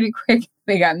engaged pretty quick.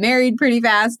 We got married pretty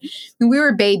fast. And we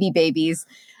were babies.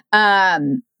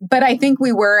 But I think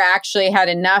we were actually had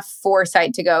enough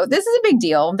foresight to go, this is a big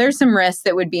deal. There's some risks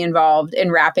that would be involved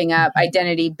in wrapping up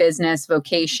identity, business,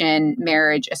 vocation,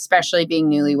 marriage, especially being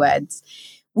newlyweds.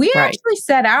 We Right. actually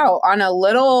set out on a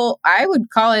little, I would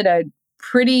call it a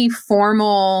pretty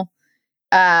formal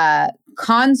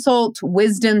consult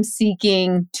wisdom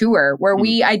seeking tour where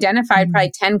we identified probably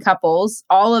 10 couples,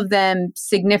 all of them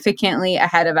significantly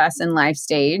ahead of us in life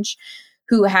stage,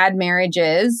 who had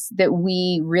marriages that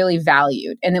we really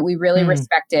valued and that we really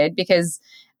respected because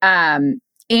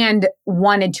and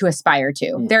wanted to aspire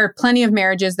to. There are plenty of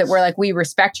marriages that were like, we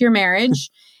respect your marriage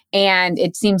and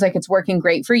it seems like it's working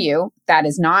great for you. That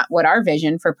is not what our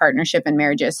vision for partnership and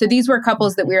marriage is. So these were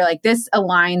couples that we were like, this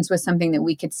aligns with something that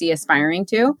we could see aspiring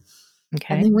to.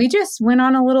 Okay. And then we just went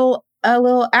on a little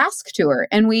ask tour,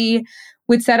 and we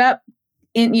would set up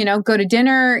in, go to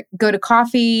dinner, go to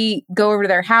coffee, go over to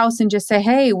their house and just say,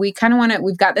 hey, we kind of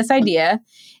we've got this idea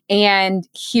and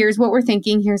here's what we're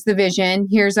thinking. Here's the vision.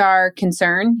 Here's our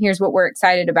concern. Here's what we're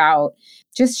excited about.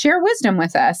 Just share wisdom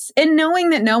with us. And knowing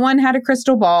that no one had a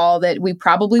crystal ball, that we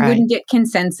probably wouldn't get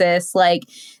consensus, like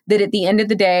that at the end of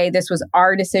the day, this was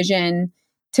our decision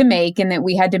to make and that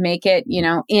we had to make it,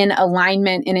 in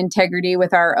alignment and integrity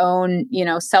with our own,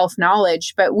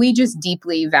 self-knowledge. But we just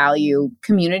deeply value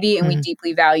community and we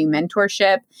deeply value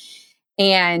mentorship.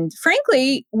 And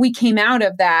frankly, we came out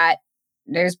of that.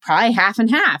 There's probably half and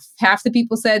half. Half the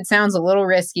people said, sounds a little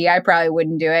risky. I probably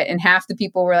wouldn't do it. And half the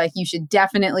people were like, you should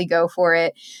definitely go for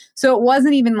it. So it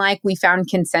wasn't even like we found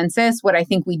consensus. What I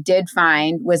think we did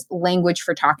find was language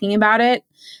for talking about it.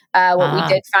 What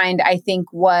we did find, I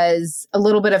think, was a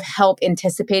little bit of help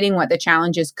anticipating what the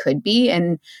challenges could be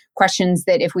and questions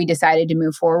that if we decided to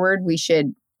move forward, we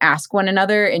should ask one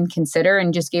another and consider,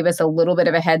 and just gave us a little bit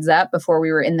of a heads up before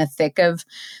we were in the thick of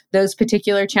those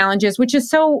particular challenges, which is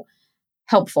so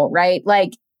helpful, right?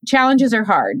 Like challenges are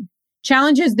hard.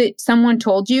 Challenges that someone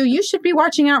told you should be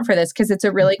watching out for this because it's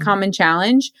a really common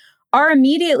challenge, are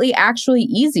immediately actually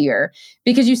easier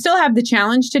because you still have the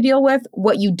challenge to deal with.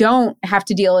 What you don't have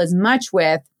to deal as much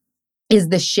with is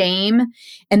the shame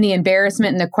and the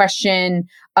embarrassment and the question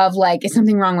of like, is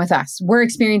something wrong with us? We're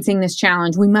experiencing this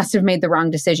challenge. We must have made the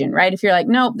wrong decision, right? If you're like,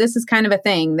 nope, this is kind of a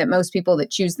thing that most people that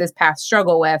choose this path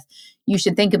struggle with, you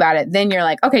should think about it. Then you're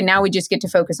like, okay, now we just get to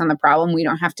focus on the problem. We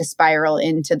don't have to spiral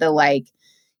into the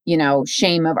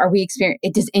shame of, are we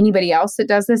experiencing, does anybody else that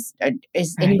does this?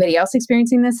 Is anybody else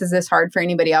experiencing this? Is this hard for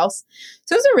anybody else?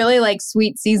 So it's a really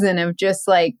sweet season of just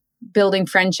building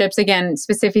friendships. Again,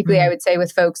 specifically, I would say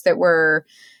with folks that were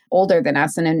older than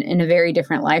us and in a very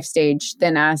different life stage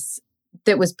than us,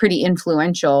 that was pretty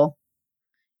influential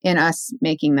in us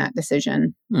making that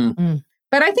decision.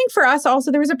 But I think for us also,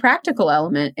 there was a practical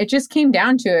element. It just came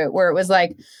down to it where it was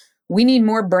like, we need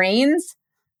more brains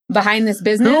behind this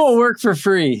business. Who will work for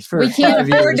free for we can't 5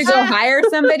 afford years? to go hire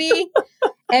somebody.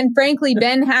 And frankly,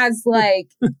 Ben has not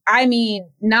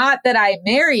that I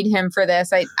married him for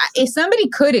this. If somebody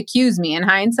could accuse me in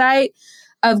hindsight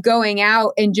of going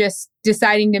out and just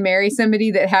deciding to marry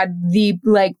somebody that had the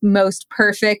most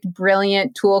perfect,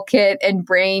 brilliant toolkit and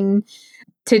brain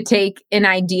to take an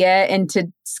idea and to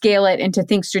scale it and to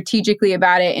think strategically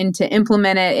about it and to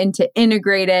implement it and to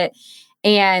integrate it.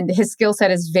 And his skill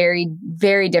set is very,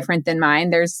 very different than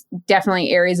mine. There's definitely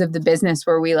areas of the business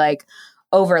where we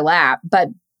overlap, but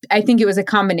I think it was a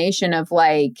combination of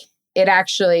it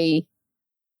actually,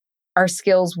 our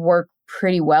skills work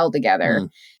pretty well together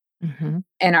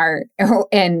and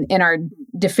our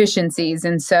deficiencies.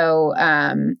 And so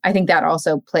I think that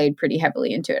also played pretty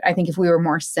heavily into it. I think if we were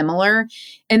more similar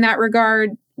in that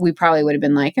regard, we probably would have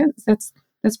been like,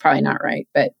 that's probably not right.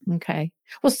 But okay.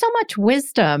 Well, so much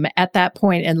wisdom at that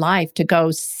point in life to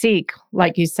go seek,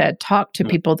 like you said, talk to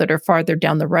people that are farther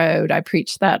down the road. I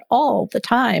preach that all the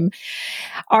time.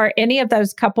 Are any of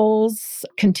those couples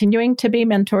continuing to be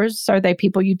mentors? Are they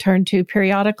people you turn to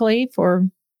periodically for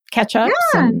catch-ups?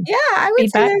 Yeah, I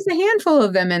would say there's a handful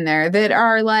of them in there that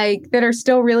are that are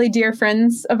still really dear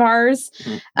friends of ours,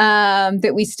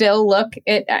 that we still look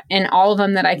at, and all of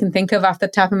them that I can think of off the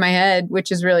top of my head,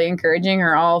 which is really encouraging,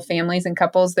 are all families and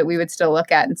couples that we would still look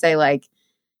at and say,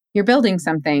 you're building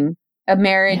something, a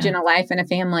marriage and a life and a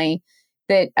family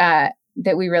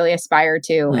that we really aspire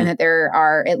to, and that there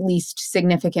are at least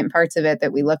significant parts of it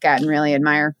that we look at and really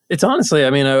admire. It's honestly,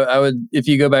 I would, if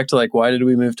you go back to why did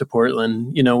we move to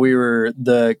Portland?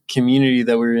 The community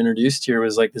that we were introduced here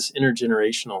was this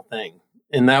intergenerational thing.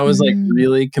 And that was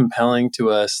really compelling to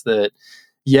us that,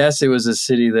 yes, it was a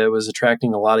city that was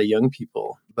attracting a lot of young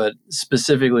people, but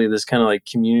specifically this kind of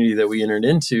community that we entered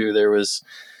into, there was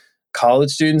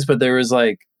college students, but there was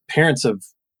parents of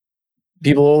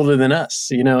people older than us,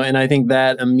 and I think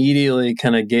that immediately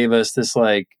kind of gave us this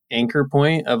like anchor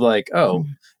point of like, oh,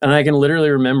 and I can literally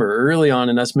remember early on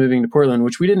in us moving to Portland,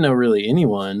 which we didn't know really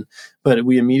anyone, but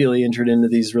we immediately entered into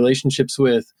these relationships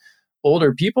with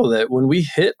older people that when we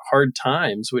hit hard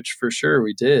times, which for sure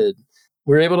we did,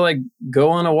 we're able to like go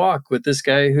on a walk with this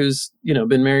guy who's,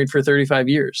 been married for 35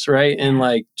 years. Right. And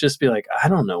like, just be like, I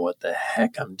don't know what the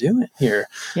heck I'm doing here.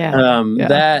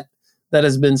 That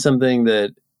has been something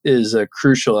that is a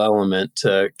crucial element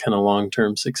to kind of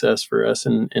long-term success for us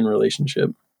in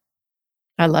relationship.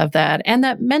 I love that. And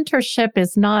that mentorship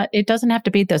it doesn't have to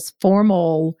be this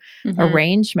formal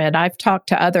arrangement. I've talked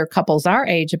to other couples our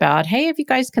age about, hey, have you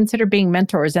guys considered being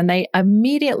mentors? And they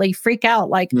immediately freak out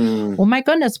like, oh my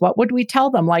goodness, what would we tell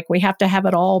them? Like we have to have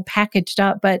it all packaged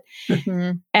up. But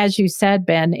as you said,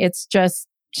 Ben, it's just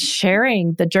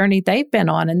sharing the journey they've been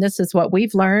on. And this is what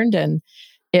we've learned. And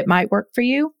it might work for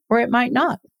you or it might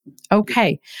not.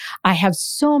 Okay. I have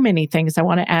so many things I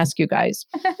want to ask you guys.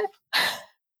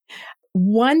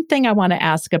 One thing I want to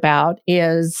ask about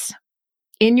is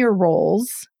in your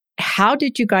roles, how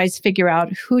did you guys figure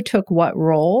out who took what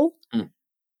role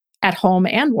at home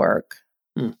and work?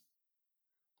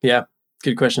 Yeah,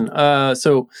 good question.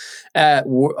 So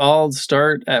I'll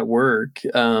start at work.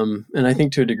 And I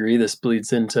think to a degree this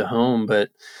bleeds into home, but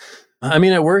I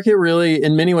mean, at work, it really,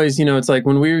 in many ways, it's like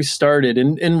when we started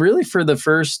and really for the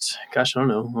first, I don't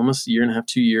know, almost a year and a half,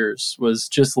 2 years was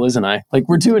just Liz and I, like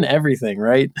we're doing everything.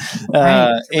 Right.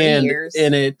 Right. 3 years.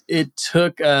 And it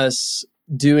took us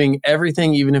doing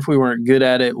everything, even if we weren't good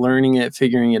at it, learning it,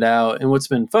 figuring it out. And what's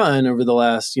been fun over the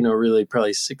last, really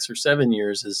probably 6 or 7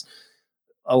 years is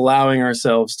allowing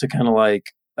ourselves to kind of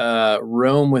like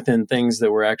roam within things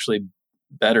that we're actually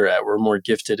better at, we're more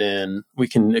gifted in, we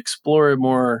can explore it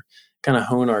more, kind of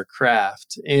hone our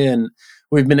craft. And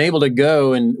we've been able to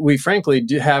go, and we frankly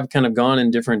do have kind of gone in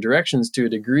different directions to a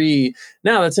degree.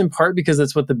 Now that's in part because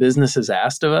that's what the business has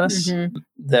asked of us,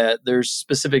 that there's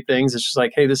specific things. It's just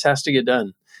like, hey, this has to get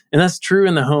done. And that's true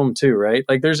in the home too, right?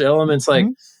 Like there's elements like,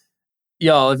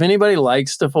 y'all, if anybody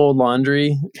likes to fold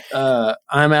laundry,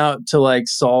 I'm out to like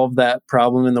solve that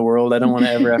problem in the world. I don't want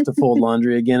to ever have to fold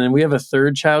laundry again. And we have a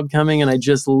third child coming, and I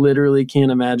just literally can't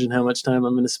imagine how much time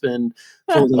I'm going to spend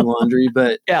folding laundry.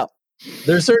 But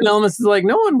there's certain elements that like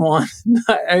no one wants.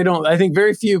 I think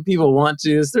very few people want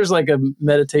to. There's like a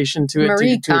meditation to it.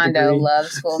 Marie Kondo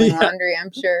loves folding laundry,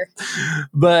 I'm sure.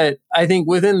 But I think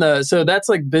so that's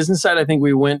like business side. I think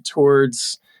we've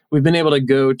been able to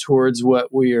go towards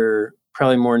what we are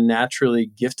probably more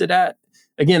naturally gifted at.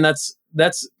 Again,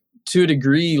 that's to a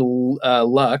degree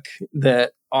luck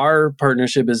that our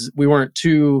partnership is. We weren't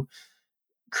two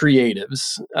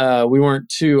creatives. We weren't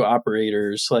two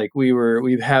operators. Like we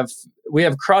have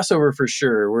crossover for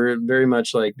sure. We're very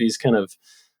much like these kind of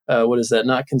what is that?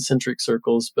 Not concentric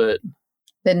circles, but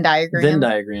Venn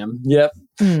diagram. Yep.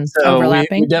 So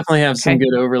we definitely have some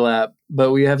good overlap,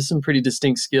 but we have some pretty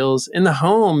distinct skills in the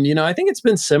home. I think it's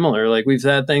been similar. Like we've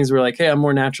had things where like, hey, I'm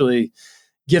more naturally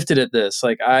gifted at this.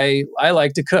 Like I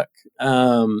like to cook.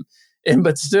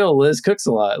 But still Liz cooks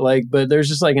a lot. Like, but there's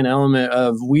just like an element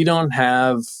of, we don't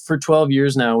have for 12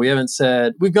 years now, we haven't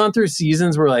said, we've gone through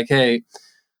seasons where like, hey,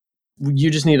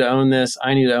 you just need to own this.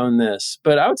 I need to own this.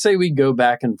 But I would say we go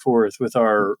back and forth with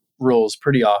our roles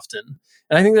pretty often.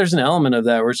 And I think there's an element of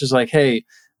that where it's just like, hey,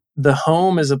 the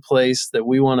home is a place that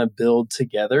we want to build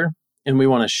together and we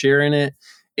want to share in it.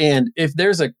 And if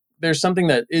there's something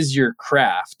that is your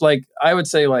craft, like I would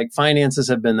say like finances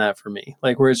have been that for me,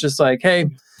 like where it's just like, hey,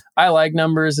 I like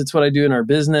numbers. It's what I do in our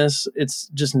business. It's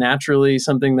just naturally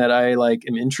something that I like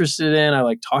am interested in. I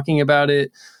like talking about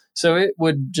it. So it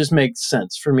would just make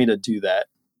sense for me to do that.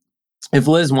 If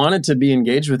Liz wanted to be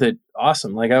engaged with it,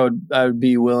 awesome. Like I would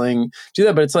be willing to do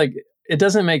that, but it's like, it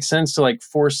doesn't make sense to like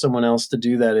force someone else to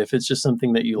do that if it's just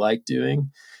something that you like doing.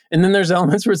 And then there's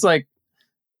elements where it's like,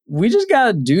 we just got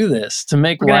to do this to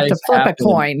make life have to flip happen. A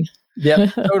coin.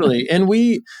 Yep, totally.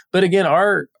 But again,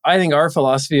 I think our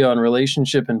philosophy on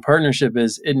relationship and partnership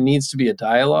is it needs to be a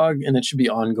dialogue and it should be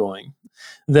ongoing.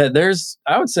 That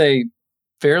I would say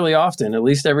fairly often, at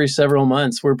least every several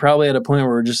months, we're probably at a point where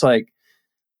we're just like,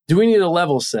 do we need a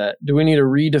level set? Do we need to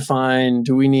redefine?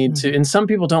 Do we need to? And some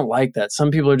people don't like that. Some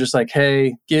people are just like,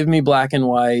 hey, give me black and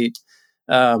white.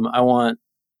 I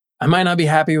might not be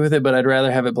happy with it, but I'd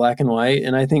rather have it black and white.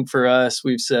 And I think for us,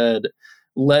 we've said,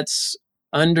 let's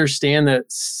understand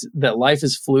that life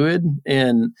is fluid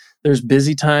and there's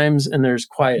busy times and there's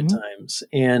quiet times.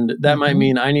 And that might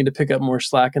mean I need to pick up more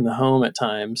slack in the home at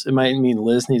times. It might mean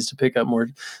Liz needs to pick up more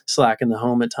slack in the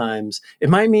home at times. It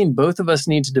might mean both of us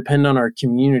need to depend on our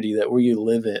community that we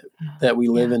live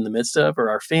in the midst of, or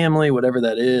our family, whatever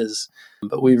that is.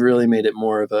 But we've really made it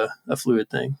more of a fluid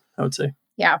thing, I would say.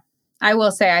 Yeah. I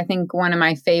will say, I think one of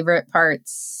my favorite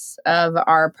parts of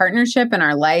our partnership and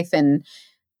our life and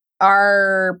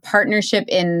our partnership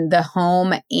in the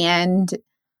home and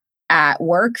at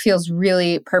work feels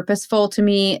really purposeful to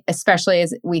me, especially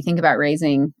as we think about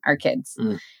raising our kids.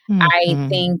 I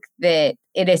think that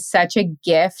it is such a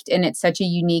gift and it's such a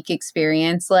unique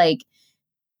experience. Like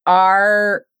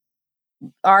our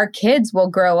kids will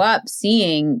grow up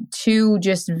seeing two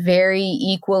just very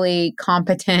equally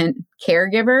competent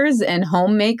caregivers and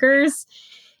homemakers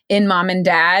in mom and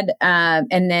dad,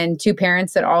 and then two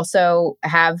parents that also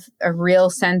have a real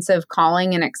sense of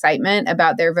calling and excitement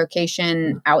about their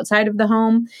vocation outside of the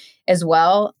home as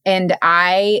well. And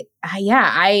I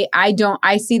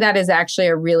see that as actually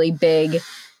a really big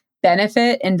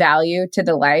benefit and value to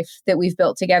the life that we've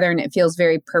built together. And it feels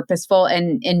very purposeful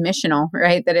and missional,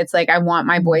 right? That it's like, I want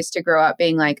my boys to grow up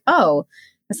being like, oh,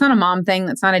 that's not a mom thing.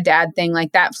 That's not a dad thing.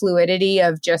 Like that fluidity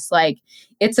of just like,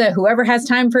 it's a whoever has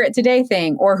time for it today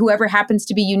thing, or whoever happens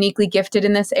to be uniquely gifted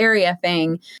in this area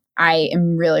thing. I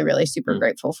am really, really super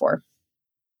grateful for.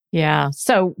 Yeah.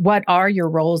 So what are your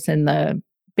roles in the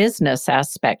business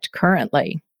aspect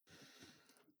currently?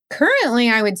 Currently,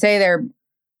 I would say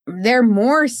they're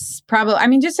more probably, I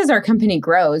mean, just as our company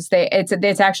grows,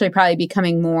 it's actually probably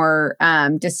becoming more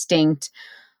distinct.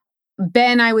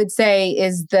 Ben, I would say,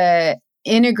 is the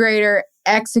integrator,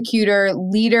 executor,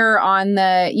 leader on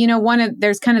the,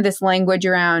 there's kind of this language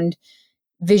around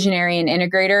visionary and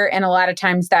integrator. And a lot of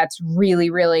times that's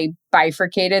really, really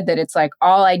bifurcated, that it's like,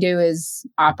 all I do is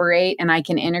operate and I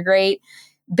can integrate.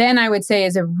 Ben, I would say,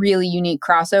 is a really unique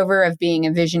crossover of being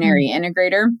a visionary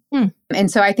integrator.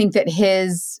 And so I think that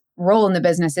his role in the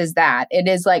business is that it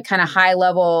is like kind of high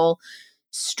level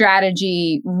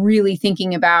strategy, really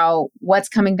thinking about what's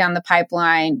coming down the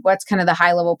pipeline, what's kind of the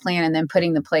high level plan, and then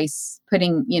putting the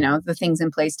things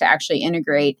in place to actually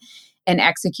integrate and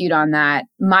execute on that.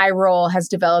 My role has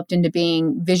developed into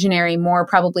being visionary, more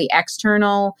probably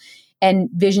external, and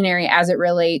visionary as it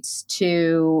relates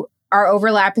to our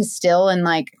overlap is still in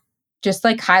like, just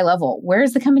like high level. Where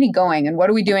is the company going and what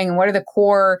are we doing and what are the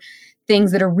core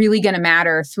things that are really going to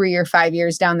matter 3 or 5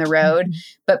 years down the road,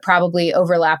 but probably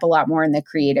overlap a lot more in the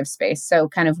creative space. So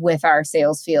kind of with our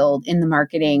sales field in the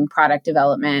marketing, product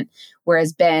development,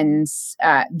 whereas Ben's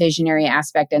visionary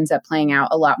aspect ends up playing out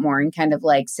a lot more in kind of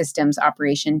like systems,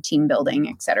 operation, team building,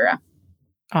 et cetera.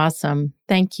 Awesome.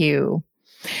 Thank you.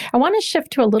 I want to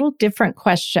shift to a little different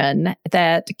question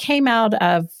that came out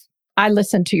of, I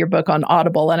listened to your book on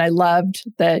Audible and I loved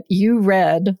that you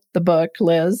read the book,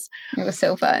 Liz. It was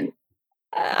so fun.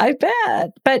 I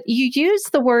bet. But you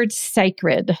used the word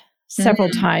sacred several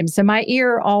times, and my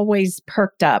ear always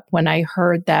perked up when I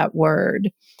heard that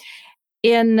word.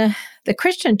 In the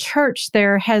Christian church,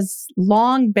 there has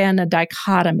long been a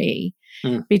dichotomy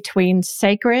between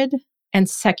sacred and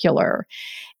secular.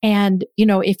 And,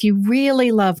 if you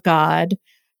really love God,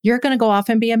 you're going to go off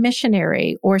and be a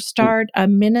missionary or start a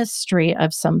ministry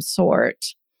of some sort.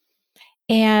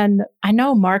 And I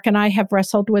know Mark and I have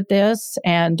wrestled with this,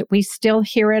 and we still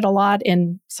hear it a lot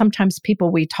in sometimes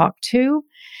people we talk to.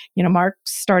 Mark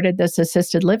started this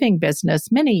assisted living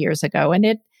business many years ago, and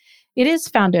it is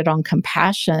founded on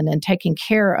compassion and taking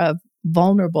care of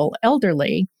vulnerable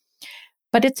elderly,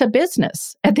 but it's a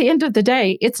business. At the end of the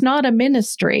day, it's not a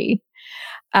ministry.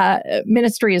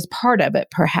 Ministry is part of it,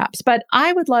 perhaps. But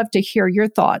I would love to hear your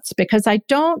thoughts, because I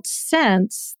don't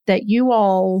sense that you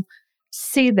all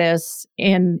see this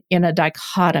in a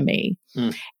dichotomy.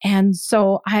 And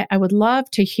so I would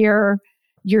love to hear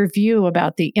your view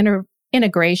about the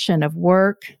integration of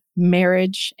work,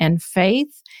 marriage, and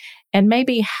faith, and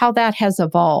maybe how that has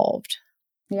evolved.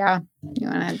 Yeah. You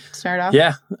want to start off?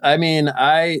 Yeah. I mean,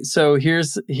 so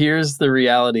here's the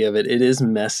reality of it. It is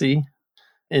messy.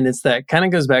 And it's that kind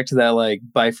of goes back to that like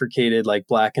bifurcated, like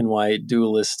black and white,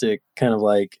 dualistic kind of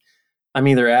like, I'm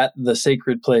either at the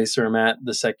sacred place or I'm at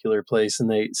the secular place.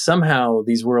 And somehow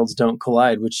these worlds don't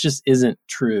collide, which just isn't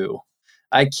true.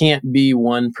 I can't be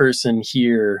one person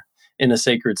here in a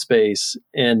sacred space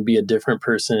and be a different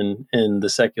person in the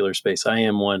secular space. I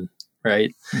am one,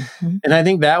 right? And I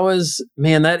think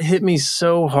that hit me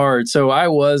so hard. So I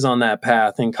was on that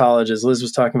path in college, as Liz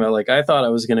was talking about. Like, I thought I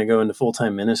was going to go into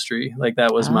full-time ministry. Like,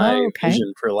 that was my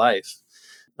vision for life.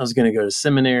 I was going to go to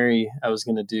seminary. I was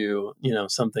going to do,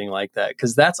 something like that.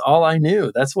 Cause that's all I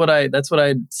knew. That's what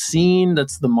I'd seen.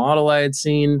 That's the model I had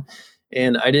seen.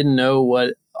 And I didn't know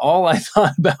what all I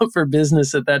thought about for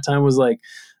business at that time was like,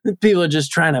 people are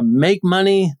just trying to make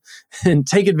money and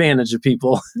take advantage of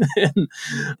people. And,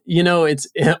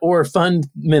 or fund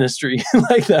ministry.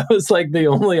 Like that was like the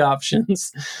only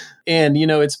options. And,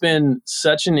 it's been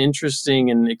such an interesting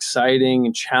and exciting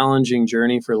and challenging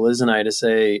journey for Liz and I to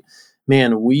say,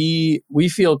 man, we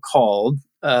feel called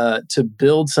to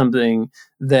build something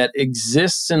that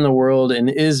exists in the world and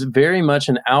is very much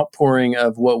an outpouring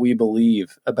of what we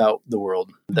believe about the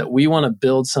world. That we want to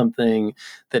build something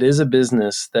that is a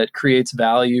business that creates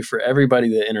value for everybody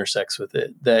that intersects with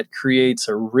it, that creates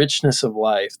a richness of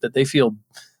life, that they feel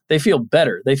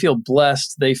better, they feel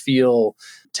blessed, they feel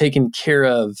taken care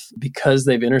of because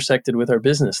they've intersected with our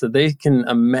business, that they can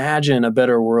imagine a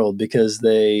better world because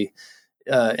they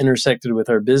intersected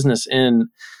with our business. And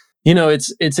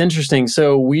it's interesting.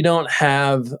 So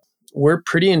we're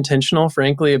pretty intentional,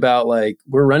 frankly, about like,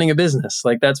 we're running a business.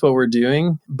 Like that's what we're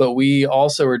doing. But we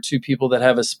also are two people that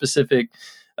have a specific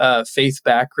faith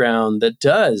background that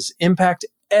does impact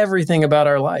everything about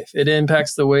our life. It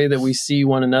impacts the way that we see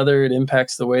one another. It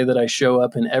impacts the way that I show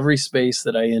up in every space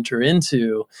that I enter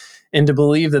into. And to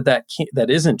believe that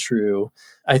isn't true,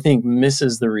 I think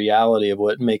misses the reality of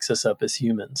what makes us up as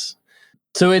humans.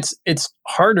 So it's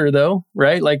harder though,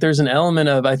 right? Like there's an element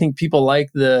of, I think people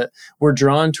we're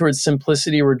drawn towards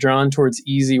simplicity, we're drawn towards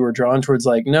easy, we're drawn towards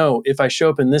like, no, if I show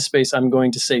up in this space, I'm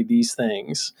going to say these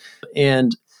things.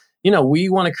 And, we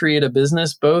want to create a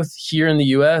business both here in the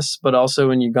US, but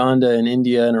also in Uganda and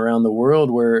India and around the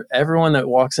world where everyone that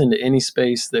walks into any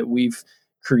space that we've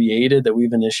created, that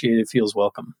we've initiated feels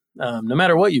welcome. No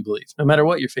matter what you believe, no matter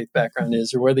what your faith background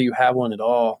is or whether you have one at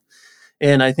all.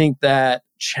 And I think that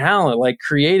challenge, like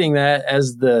creating that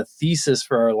as the thesis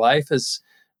for our life has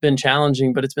been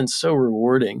challenging, but it's been so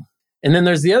rewarding. And then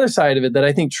there's the other side of it that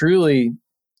I think truly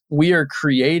we are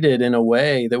created in a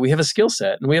way that we have a skill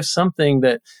set and we have something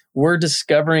that we're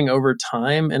discovering over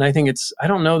time. And I think I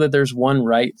don't know that there's one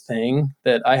right thing,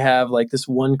 that I have like this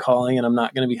one calling and I'm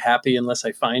not going to be happy unless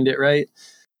I find it right.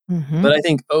 Mm-hmm. But I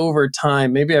think over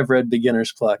time, maybe I've read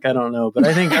Beginner's Pluck. I don't know. But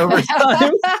I think over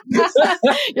time...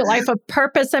 Your life of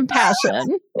purpose and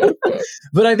passion.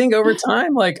 But I think over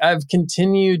time, like I've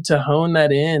continued to hone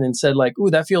that in and said like, ooh,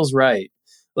 that feels right.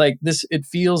 Like this, it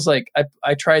feels like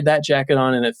I tried that jacket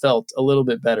on and it felt a little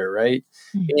bit better, right?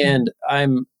 Mm-hmm.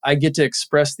 And I get to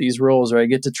express these roles, or I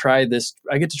get to try this.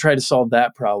 I get to try to solve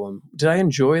that problem. Did I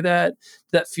enjoy that?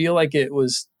 Did that feel like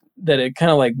that it kind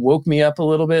of like woke me up a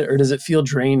little bit, or does it feel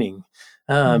draining?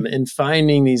 And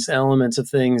finding these elements of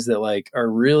things that like are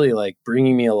really like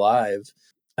bringing me alive,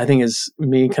 I think is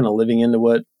me kind of living into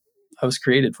what I was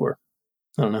created for.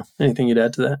 I don't know. Anything you'd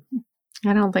add to that?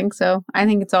 I don't think so. I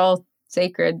think it's all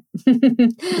sacred.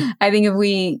 I think if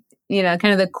we, kind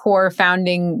of the core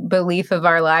founding belief of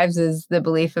our lives is the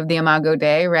belief of the Imago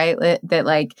Dei, right? That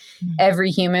like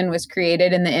every human was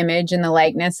created in the image and the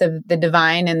likeness of the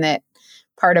divine, and that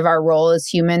part of our role as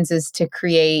humans is to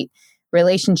create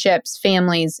relationships,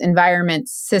 families,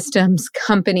 environments, systems,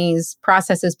 companies,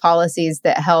 processes, policies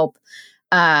that help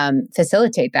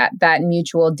facilitate that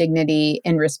mutual dignity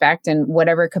and respect in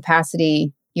whatever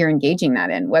capacity you're engaging that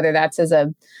in, whether that's as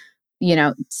a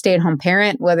stay-at-home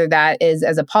parent, whether that is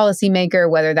as a policymaker,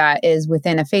 whether that is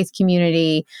within a faith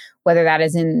community, whether that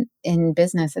is in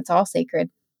business. It's all sacred.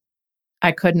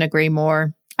 I couldn't agree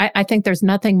more. I think there's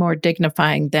nothing more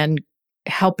dignifying than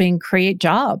helping create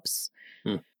jobs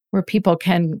where people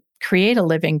can create a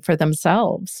living for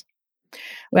themselves.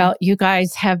 Well, you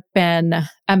guys have been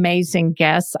amazing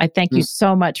guests. I thank you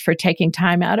so much for taking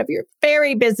time out of your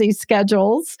very busy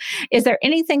schedules. Is there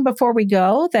anything before we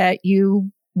go that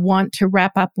you want to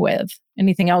wrap up with?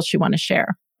 Anything else you want to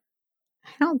share?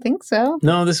 I don't think so.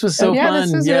 No, this was so fun.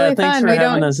 This was really thanks fun. for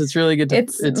having us. It's really good.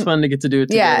 It's fun to get to do it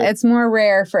together. Yeah, it's more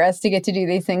rare for us to get to do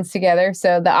these things together.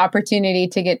 So the opportunity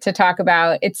to get to talk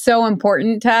about it's so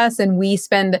important to us, and we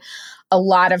spend a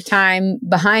lot of time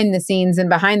behind the scenes and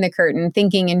behind the curtain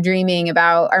thinking and dreaming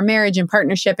about our marriage and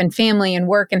partnership and family and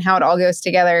work and how it all goes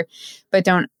together, but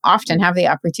don't often have the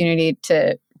opportunity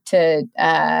to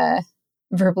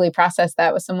verbally process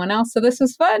that with someone else. So this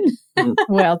was fun.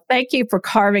 Well, thank you for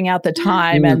carving out the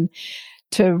time. And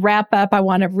to wrap up, I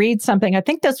want to read something. I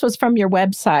think this was from your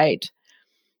website.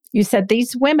 You said,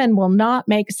 these women will not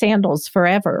make sandals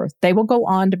forever. They will go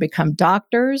on to become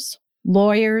doctors,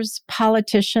 lawyers,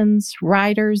 politicians,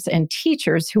 writers, and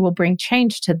teachers who will bring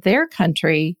change to their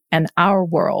country and our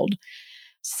world.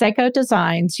 Sseko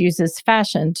Designs uses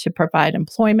fashion to provide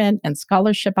employment and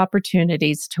scholarship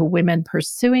opportunities to women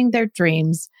pursuing their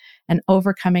dreams and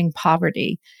overcoming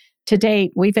poverty. To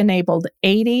date, we've enabled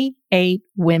 88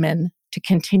 women to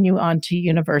continue on to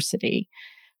university.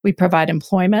 We provide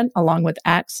employment along with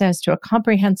access to a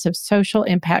comprehensive social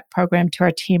impact program to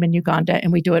our team in Uganda,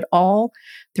 and we do it all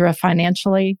through a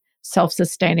financially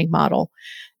self-sustaining model.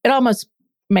 It almost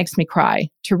makes me cry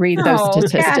to read those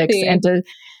statistics Kathy. and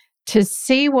to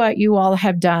see what you all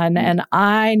have done. And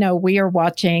I know we are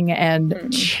watching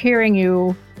and cheering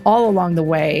you all along the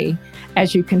way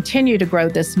as you continue to grow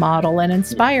this model and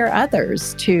inspire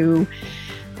others to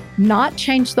not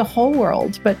change the whole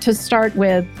world, but to start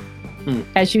with,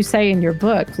 as you say in your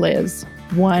book, Liz,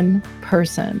 one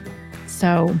person.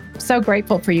 So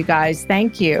grateful for you guys.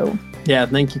 Thank you. Yeah,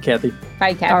 thank you, Kathy.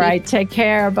 Bye, Kathy. All right, take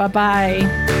care.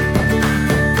 Bye-bye.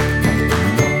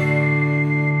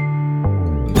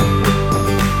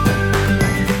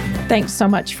 Thanks so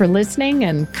much for listening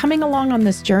and coming along on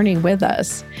this journey with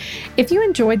us. If you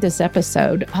enjoyed this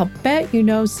episode, I'll bet you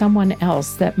know someone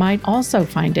else that might also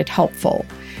find it helpful.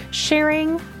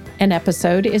 Sharing an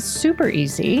episode is super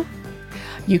easy.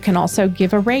 You can also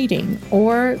give a rating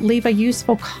or leave a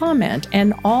useful comment,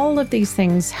 and all of these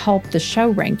things help the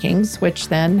show rankings, which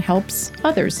then helps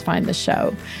others find the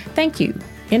show. Thank you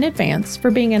in advance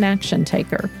for being an action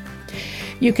taker.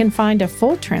 You can find a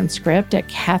full transcript at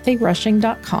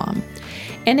kathyrushing.com.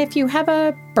 And if you have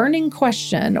a burning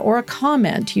question or a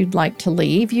comment you'd like to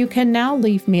leave, you can now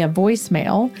leave me a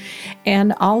voicemail,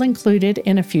 and I'll include it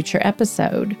in a future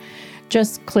episode.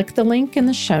 Just click the link in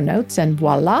the show notes and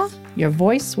voila, your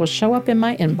voice will show up in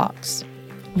my inbox.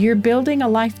 You're building a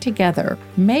life together.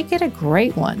 Make it a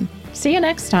great one. See you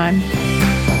next time.